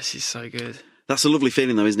so good. That's a lovely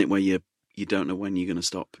feeling, though, isn't it, where you don't know when you're going to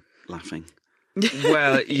stop laughing?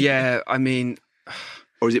 Well, yeah, I mean...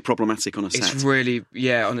 Or is it problematic on a set? It's really,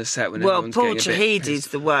 on a set when everyone's Paul getting a bit Chahidi's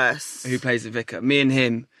the worst. Who plays the vicar. Me and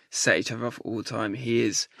him set each other off all the time. He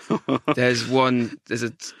is... there's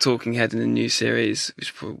a talking head in the new series,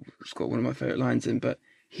 which has got one of my favourite lines in, but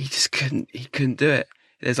he just couldn't do it.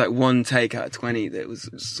 There's like one take out of 20 that was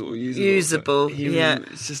sort of usable.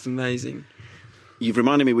 It's just amazing. You've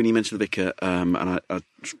reminded me when you mentioned the vicar, and I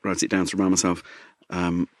wrote it down to remind myself,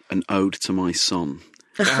 an ode to my son.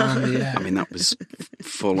 I mean, that was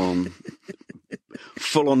full on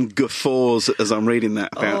guffaws as I'm reading that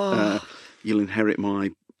about you'll inherit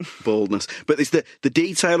my baldness. But it's the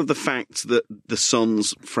detail of the fact that the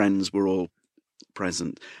son's friends were all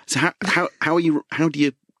present. So how do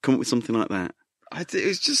you come up with something like that?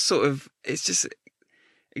 It's just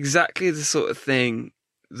exactly the sort of thing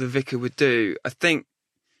the vicar would do. I think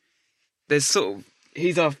there's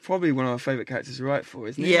he's probably one of our favourite characters to write for,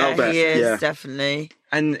 isn't he? Yeah, he is, definitely.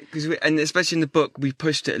 And especially in the book, we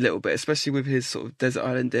pushed it a little bit, especially with his sort of Desert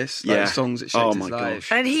Island Disc, songs that shaped his life.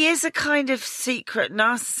 And he is a kind of secret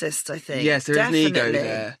narcissist, I think. Yes, there is an ego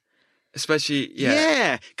there. Especially,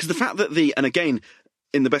 Yeah, because the fact that and again,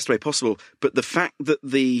 in the best way possible, but the fact that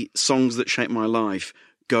the songs that shape my life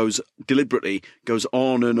deliberately goes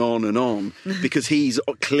on and on and on, because he's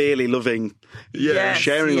clearly loving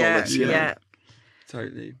sharing all this. Yeah.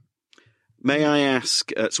 Totally. May I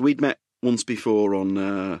ask, so we'd met once before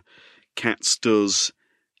on Cats Does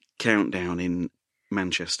Countdown in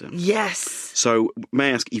Manchester. Yes. So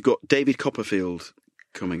may I ask, you've got David Copperfield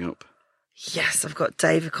coming up. Yes, I've got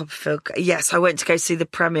David Copperfield. Yes, I went to go see the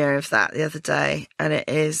premiere of that the other day, and it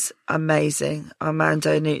is amazing.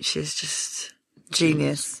 Armando Iannucci is just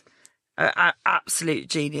genius. Absolute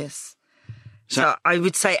genius. So I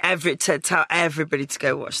would say tell everybody to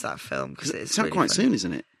go watch that film because it's out really quite funny. soon,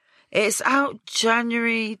 isn't it? It's out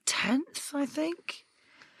January 10th, I think.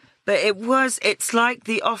 But it's like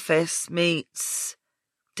The Office meets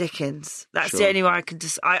Dickens. That's the only way I can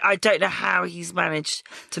I don't know how he's managed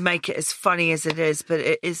to make it as funny as it is, but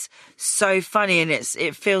it is so funny and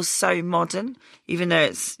it feels so modern, even though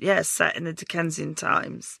it's set in the Dickensian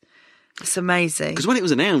times. It's amazing. Because when it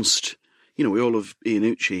was announced, we all love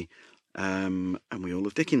Iannucci, and we all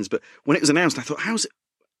love Dickens, but when it was announced, I thought, how's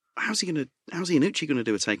Iannucci going to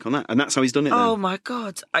do a take on that? And that's how he's done it. Oh my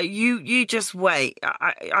God! You just wait.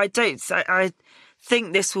 I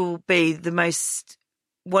think this will be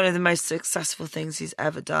one of the most successful things he's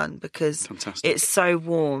ever done because it's so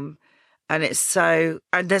warm and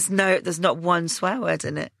there's not one swear word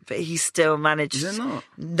in it, but he still manages. Is there not?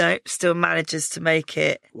 No, still manages to make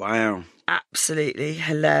it. Wow! Absolutely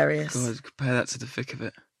hilarious. God, compare that to the thick of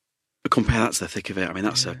it. Compare that to the thick of it. I mean,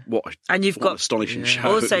 that's and you've got astonishing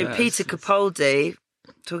show. Also, Peter Capaldi,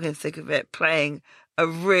 talking thick of it, playing a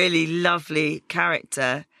really lovely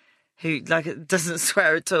character who like doesn't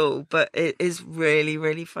swear at all, but it is really,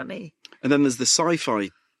 really funny. And then there's the sci-fi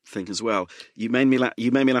thing as well. You made me laugh.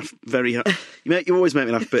 You always make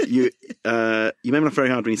me laugh, but you made me laugh very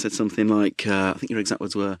hard when you said something like, I think your exact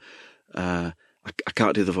words were, I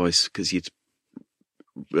can't do the voice because you'd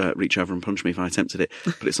reach over and punch me if I attempted it.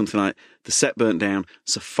 But it's something like, the set burnt down,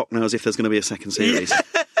 so fuck knows if there's going to be a second series.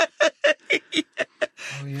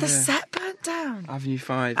 Oh, yeah. The set burnt down. Avenue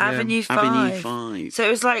 5. Avenue 5. So it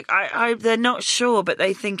was like, they're not sure, but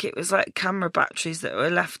they think it was like camera batteries that were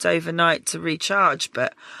left overnight to recharge.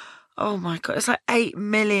 But, oh my God, it's like 8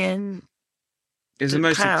 million. It's the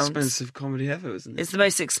most pounds. expensive comedy ever, isn't it? It's the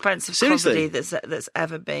most expensive Seriously? comedy that's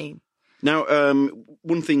ever been. Now,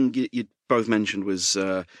 one thing you both mentioned was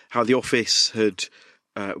how The Office had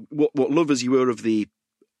what lovers you were of The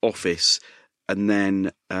Office, and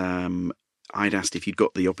then I'd asked if you'd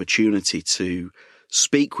got the opportunity to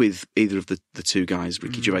speak with either of the two guys,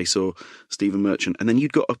 Ricky Gervais or Stephen Merchant, and then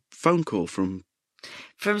you'd got a phone call from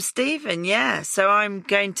Stephen, yeah. So I'm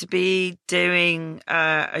going to be doing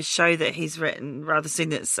a show that he's written rather soon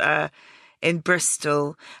that's in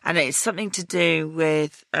Bristol, and it's something to do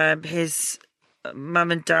with his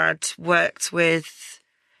mum and dad worked with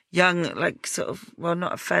young, like sort of, well,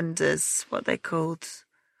 not offenders, what are they called?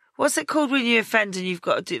 What's it called when you offend and you've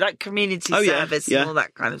got to do like community service and all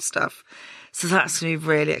that kind of stuff? So that's going to be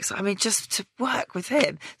really exciting. I mean, just to work with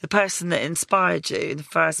him, the person that inspired you in the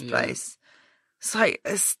first place. It's like,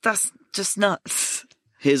 that's just nuts.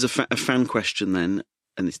 Here's a fan question then,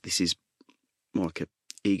 and this is more like a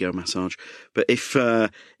ego massage. But if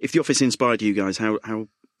The Office inspired you guys, how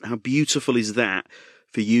beautiful is that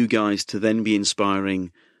for you guys to then be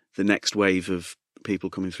inspiring the next wave of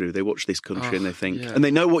people coming through? They watch this country and they think, and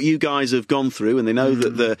they know what you guys have gone through, and they know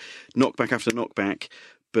that the knockback after knockback.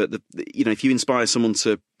 But if you inspire someone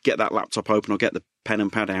to get that laptop open or get the pen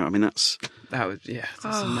and pad out, I mean, that's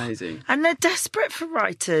amazing. And they're desperate for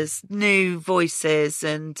writers, new voices,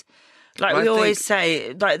 and like we always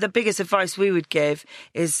say, like the biggest advice we would give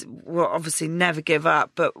is, well, obviously never give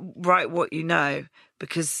up, but write what you know,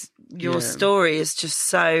 because your story is just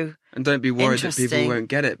so and don't be worried that people interesting. won't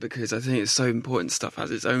get it, because I think it's so important. Stuff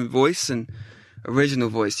has its own voice and original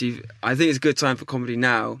voice. I think it's a good time for comedy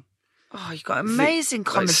now. Oh, you've got amazing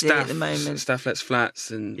comedy at the moment. Staff Lets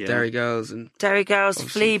Flats and Derry Girls.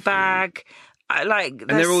 Fleabag. And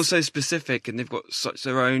they're all so specific, and they've got such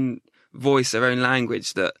their own voice, their own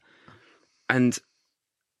language I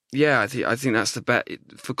think that's the bet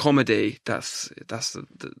for comedy. That's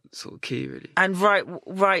the sort of key, really. And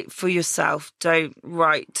write for yourself. Don't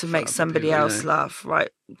write to make somebody else laugh. Write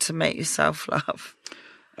to make yourself laugh.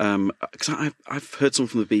 Because I've heard someone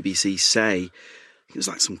from the BBC say, it was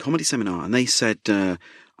like some comedy seminar, and they said, I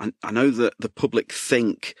know that the public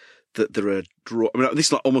think that there are this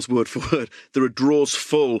is like almost word for word, there are drawers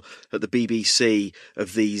full at the BBC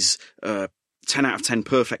of these 10 out of 10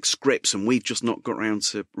 perfect scripts, and we've just not got around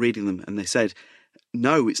to reading them. And they said,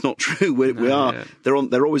 no, it's not true.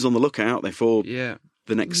 They're always on the lookout, aren't they, for the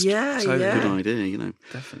next good idea,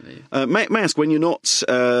 Definitely. May I ask, when you're not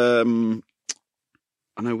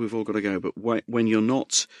I know we've all got to go, but when you're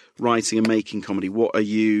not writing and making comedy, what are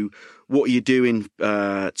you doing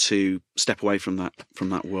to step away from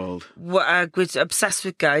that world? We're obsessed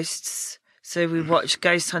with ghosts, so we watch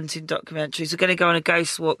ghost hunting documentaries. We're going to go on a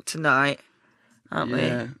ghost walk tonight, aren't we?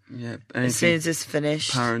 Yeah. As soon as it's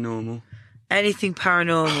finished, paranormal. Anything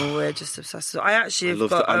paranormal, we're just obsessed with. I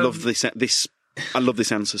love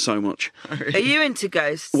this answer so much. Are you into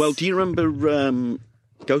ghosts? Well, do you remember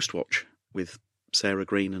Ghost Watch with Sarah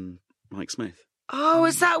Green and Mike Smith? Oh,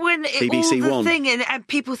 is that when BBC all One. the thing and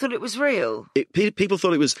people thought it was real? People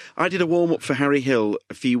thought it was. I did a warm-up for Harry Hill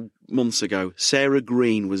a few months ago. Sarah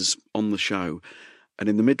Green was on the show, and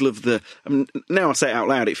in the middle of now I say it out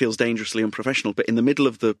loud, it feels dangerously unprofessional, but in the middle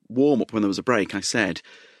of the warm-up when there was a break, I said,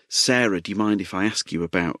 Sarah, do you mind if I ask you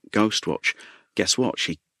about Ghost Watch? Guess what?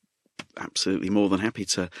 She absolutely more than happy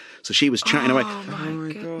to. So she was chatting away. Oh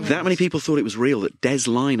my God. That many people thought it was real that Des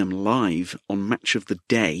Lynam live on Match of the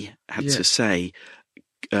Day had to say,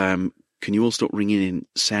 can you all stop ringing in?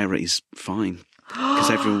 Sarah is fine.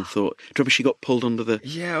 Because everyone thought, do you remember she got pulled under the...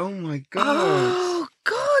 Yeah, oh my God. Oh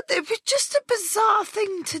God, it was just a bizarre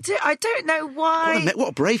thing to do. I don't know why. What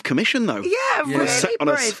a brave commission, though. Yeah, really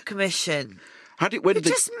brave commission.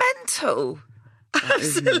 Just mental.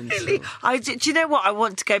 Absolutely. Do you know what? I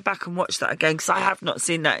want to go back and watch that again, because I have not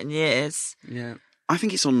seen that in years. Yeah. I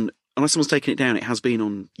think it's on, unless someone's taken it down, it has been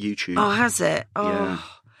on YouTube. Oh, has it? Oh, yeah.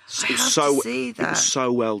 I have to see that. It was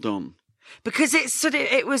so well done. Because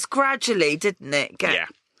it was gradually, didn't it? Yeah.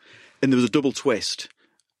 And there was a double twist.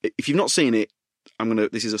 If you've not seen it,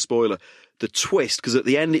 this is a spoiler, the twist, because at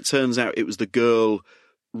the end it turns out it was the girl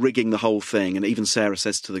rigging the whole thing, and even Sarah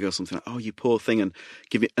says to the girl something like, "Oh, you poor thing,"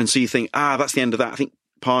 and so you think, that's the end of that. I think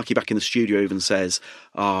Parky back in the studio even says,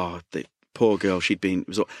 "Oh, the poor girl,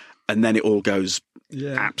 and then it all goes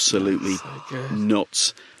absolutely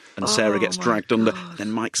nuts. And Sarah gets dragged under.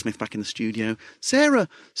 Then Mike Smith back in the studio, Sarah,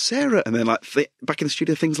 and then back in the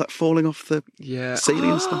studio, things like falling off the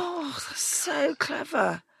ceiling and stuff. Oh, that's so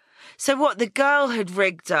clever. So what, the girl had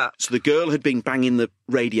rigged up? So the girl had been banging the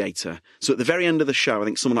radiator. So at the very end of the show, I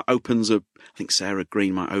think someone I think Sarah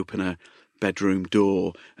Green might open her bedroom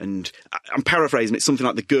door, and I'm paraphrasing, it's something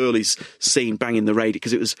like the girl is seen banging the radiator,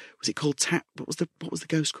 because was it called what was the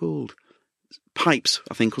ghost called? Pipes,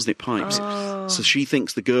 I think, wasn't it? Pipes. Oh. So she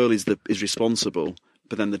thinks the girl is responsible,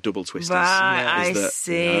 but then the double twist I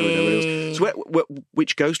see. So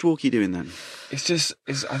which ghost walk are you doing then? I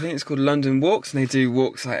think it's called London Walks, and they do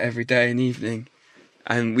walks like every day and evening.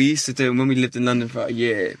 And we used to do them when we lived in London for about a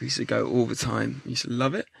year. We used to go all the time. We used to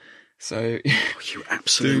love it. So you're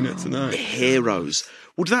absolute heroes.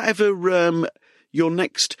 Would that ever your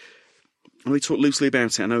next? And we talk loosely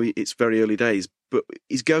about it. I know it's very early days, but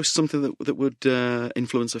is Ghost something that would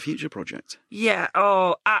influence a future project? Yeah.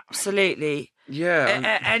 Oh, absolutely.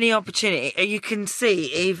 Yeah. Any opportunity. You can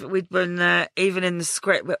see, even in the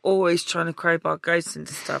script, we're always trying to crowbar ghosts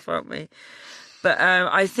into stuff, aren't we? But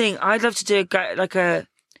I think I'd love to do a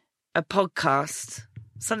podcast,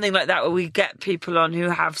 something like that, where we get people on who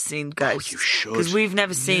have seen ghosts. Oh, you should. Because we've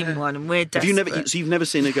never seen one, and we're desperate. So you've never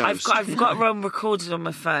seen a ghost? I've got one recorded on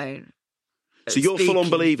my phone. So you're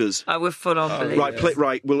full-on believers? We're full-on believers.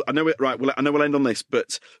 Right. Well, I know it. Right. Well, I know we'll end on this,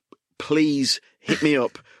 but please hit me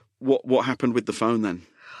up. What happened with the phone then?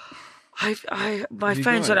 My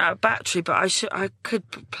phone's run out of battery, but I could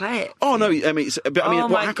play it. Oh no!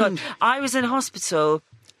 What happened? God. I was in hospital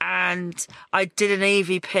and I did an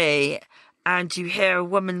EVP, and you hear a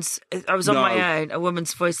woman's. I was on my own. A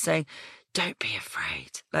woman's voice saying, "Don't be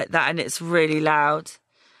afraid," like that, and it's really loud.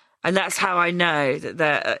 And that's how I know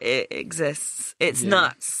that it exists. It's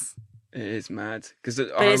nuts. It is mad. But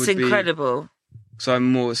it's incredible. So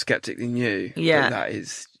I'm more a skeptic than you. Yeah. But that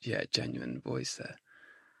is, genuine voice there.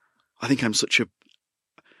 I think I'm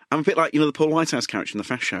a bit like, the Paul Whitehouse character in The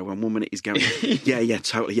Fast Show, when 1 minute he's going, yeah,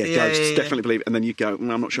 totally, ghosts, definitely believe it. And then you go,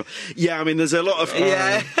 I'm not sure. Yeah, there's a lot of...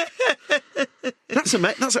 Yeah. That's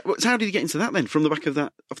how did you get into that then? From the back of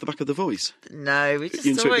the voice? No, we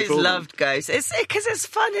just always loved ghosts. It's because it's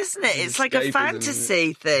fun, isn't it? It's like a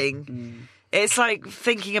fantasy thing. Mm. It's like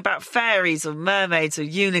thinking about fairies or mermaids or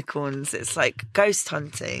unicorns. It's like ghost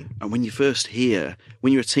hunting. And when you're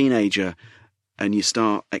a teenager and you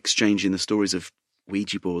start exchanging the stories of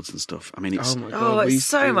Ouija boards and stuff, it's... Oh my God, it's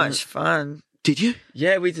so much fun. Did you?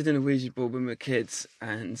 Yeah, we did a Ouija board when we were kids,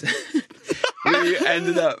 and we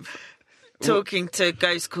ended up... talking to a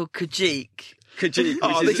ghost called Kajik. Which is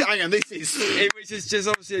just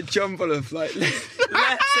obviously a jumble of letters.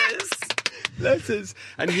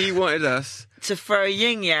 And he wanted us to throw a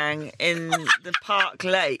yin yang in the park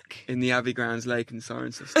lake, in the Abbey Grounds Lake in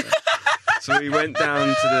Cirencester. So we went down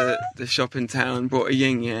to the shop in town, bought a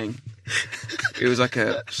yin yang. It was like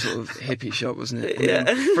a sort of hippie shop, wasn't it? And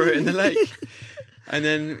then threw it in the lake, and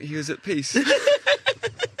then he was at peace.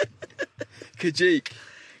 Kajik.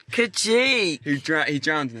 He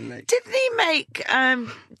drowned in the lake. Didn't he make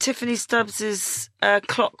Tiffany Stubbs's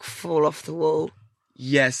clock fall off the wall?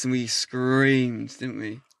 Yes, and we screamed, didn't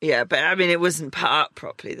we? Yeah, but it wasn't put up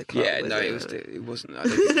properly, the clock. Yeah, no, it wasn't. I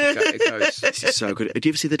don't think it goes. This is so good. Do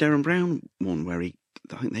you ever see the Darren Brown one where I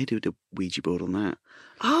think they do the Ouija board on that?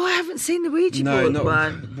 Oh, I haven't seen the Ouija board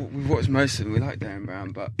one. We've watched most of them. We like Darren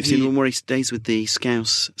Brown, but... You've seen the one where he stays with the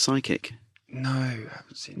Scouse psychic? No, I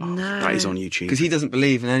haven't seen that. No. That is on YouTube. Because he doesn't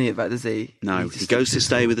believe in any of that, does he? No, he goes to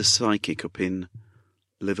stay with a psychic up in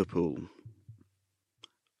Liverpool.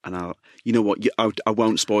 And you know what? I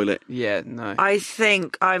won't spoil it. Yeah, no. I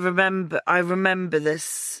think I remember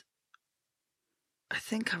this. I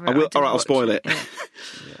think I remember. All right, I'll spoil it. Yeah.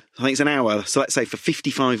 I think it's an hour. So let's say for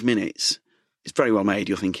 55 minutes, it's very well made.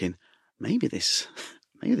 You're thinking, maybe this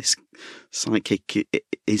psychic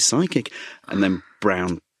is psychic. And then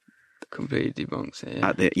Brown completely debunks it.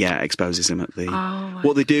 Exposes him at the...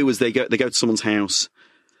 what they do is they go to someone's house,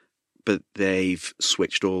 but they've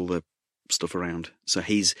switched all the stuff around. So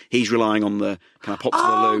he's relying on the... Can I pop to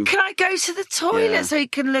the loo? Can I go to the toilet so he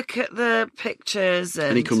can look at the pictures?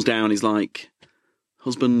 And he comes down, he's like,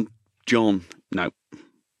 husband John. No.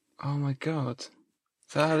 Oh my God. Is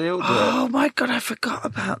that how they all do it? Oh my God, I forgot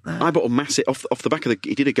about that. I bought a massive... Off the back of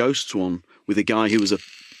he did a ghosts one with a guy who was a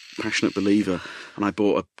passionate believer, and I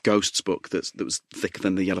bought a Ghosts book that was thicker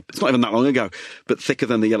than the Yellow. It's not even that long ago, but thicker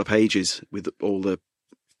than the Yellow Pages with all the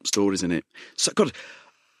stories in it. So, God,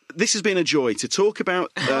 this has been a joy to talk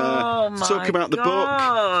about. Talk about the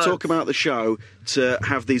book, talk about the show, to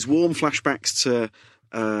have these warm flashbacks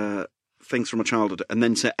to things from my childhood, and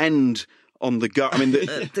then to end on the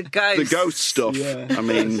the ghost stuff. Yeah. I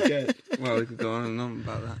mean, well, we could go on and on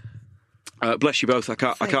about that. Bless you both. I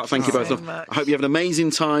can't thank you both enough. Much. I hope you have an amazing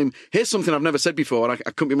time. Here's something I've never said before, and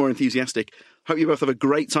I couldn't be more enthusiastic. Hope you both have a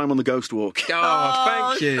great time on the Ghost Walk. Oh,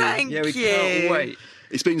 thank you. Thank we can't wait.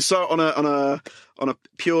 It's been so on a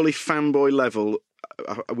purely fanboy level.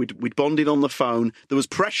 We'd bonded on the phone. There was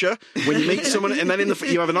pressure when you meet someone, and then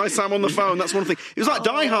you have a nice time on the phone. That's one thing. It was like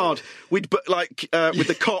Die Hard. With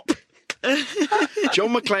the cop.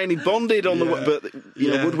 John McClane, he bonded on but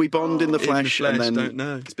would we bond in the flesh? And then don't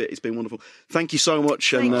know. It's been wonderful. Thank you so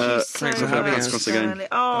much, Thank and you thanks so for having much, us again. Shirley.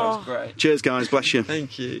 That was great. Cheers, guys. Bless you.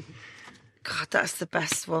 Thank you. God, that's the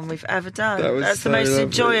best one we've ever done. so That's the most lovely.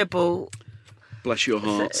 enjoyable Bless your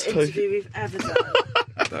hearts. interview we've ever done.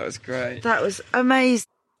 That was great. That was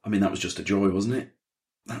amazing. I mean, that was just a joy, wasn't it?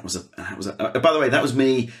 That was by the way, that was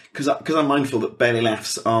me, because I'm mindful that belly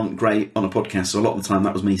laughs aren't great on a podcast, so a lot of the time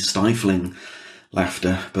that was me stifling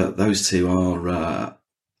laughter, but those two are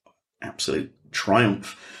absolute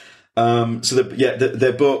triumph. So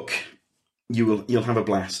their book, you'll have a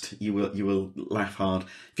blast. You will laugh hard.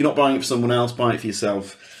 If you're not buying it for someone else, buy it for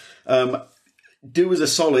yourself. Do us a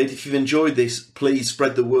solid. If you've enjoyed this, please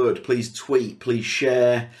spread the word. Please tweet. Please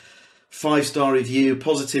share. 5-star review,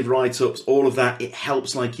 positive write-ups, all of that. It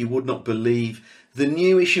helps like you would not believe. The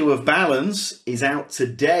new issue of Balance is out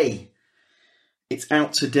today. It's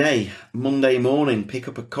out today, Monday morning. Pick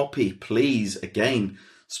up a copy, please. Again,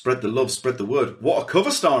 spread the love, spread the word. What a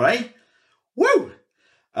cover star, eh? Woo!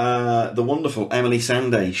 The wonderful Emily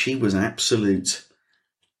Sandé. She was an absolute,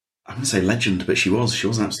 I'm going to say legend, but she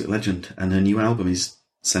was an absolute legend. And her new album is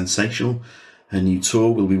sensational. Her new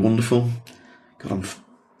tour will be wonderful. God,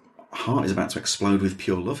 heart is about to explode with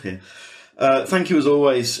pure love here. Thank you as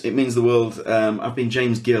always. It means the world. I've been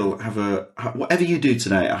James Gill. Whatever you do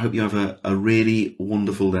today, I hope you have a really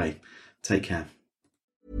wonderful day. Take care.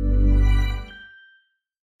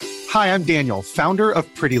 Hi, I'm Daniel, founder of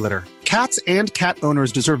Pretty Litter. Cats and cat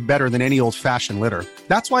owners deserve better than any old-fashioned litter.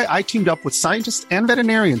 That's why I teamed up with scientists and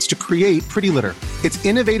veterinarians to create Pretty Litter. Its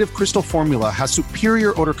innovative crystal formula has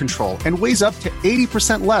superior odor control and weighs up to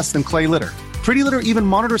 80% less than clay litter. Pretty Litter even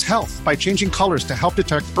monitors health by changing colors to help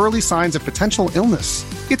detect early signs of potential illness.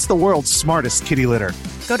 It's the world's smartest kitty litter.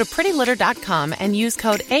 Go to prettylitter.com and use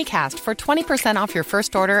code ACAST for 20% off your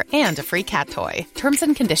first order and a free cat toy. Terms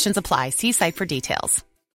and conditions apply. See site for details.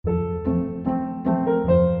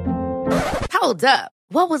 Hold up.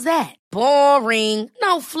 What was that? Boring.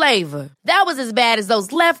 No flavor. That was as bad as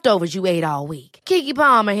those leftovers you ate all week. Keke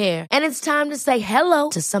Palmer here, and it's time to say hello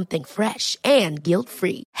to something fresh and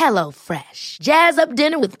guilt-free. Hello Fresh. Jazz up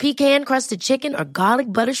dinner with pecan-crusted chicken or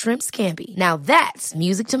garlic butter shrimp scampi. Now that's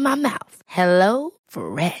music to my mouth. Hello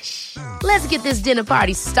Fresh. Let's get this dinner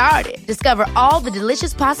party started. Discover all the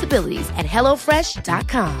delicious possibilities at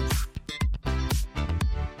HelloFresh.com.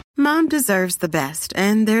 Mom deserves the best,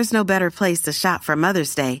 and there's no better place to shop for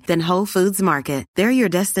Mother's Day than Whole Foods Market. They're your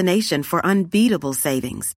destination for unbeatable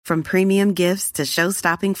savings, from premium gifts to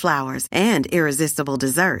show-stopping flowers and irresistible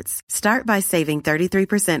desserts. Start by saving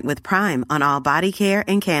 33% with Prime on all body care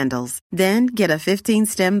and candles. Then get a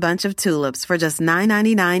 15-stem bunch of tulips for just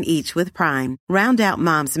 $9.99 each with Prime. Round out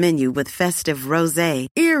Mom's menu with festive rosé,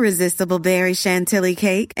 irresistible berry chantilly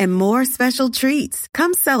cake, and more special treats.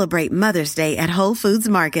 Come celebrate Mother's Day at Whole Foods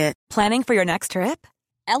Market. Planning for your next trip?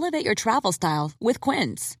 Elevate your travel style with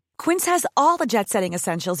Quince. Quince has all the jet-setting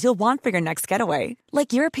essentials you'll want for your next getaway,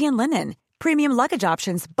 like European linen, premium luggage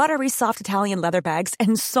options, buttery soft Italian leather bags,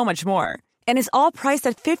 and so much more. And is all priced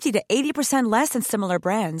at 50 to 80% less than similar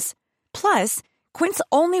brands. Plus, Quince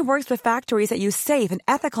only works with factories that use safe and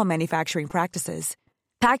ethical manufacturing practices.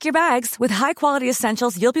 Pack your bags with high-quality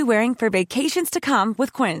essentials you'll be wearing for vacations to come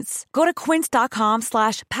with Quince. Go to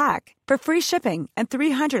quince.com/pack for free shipping and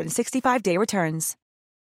 365-day returns.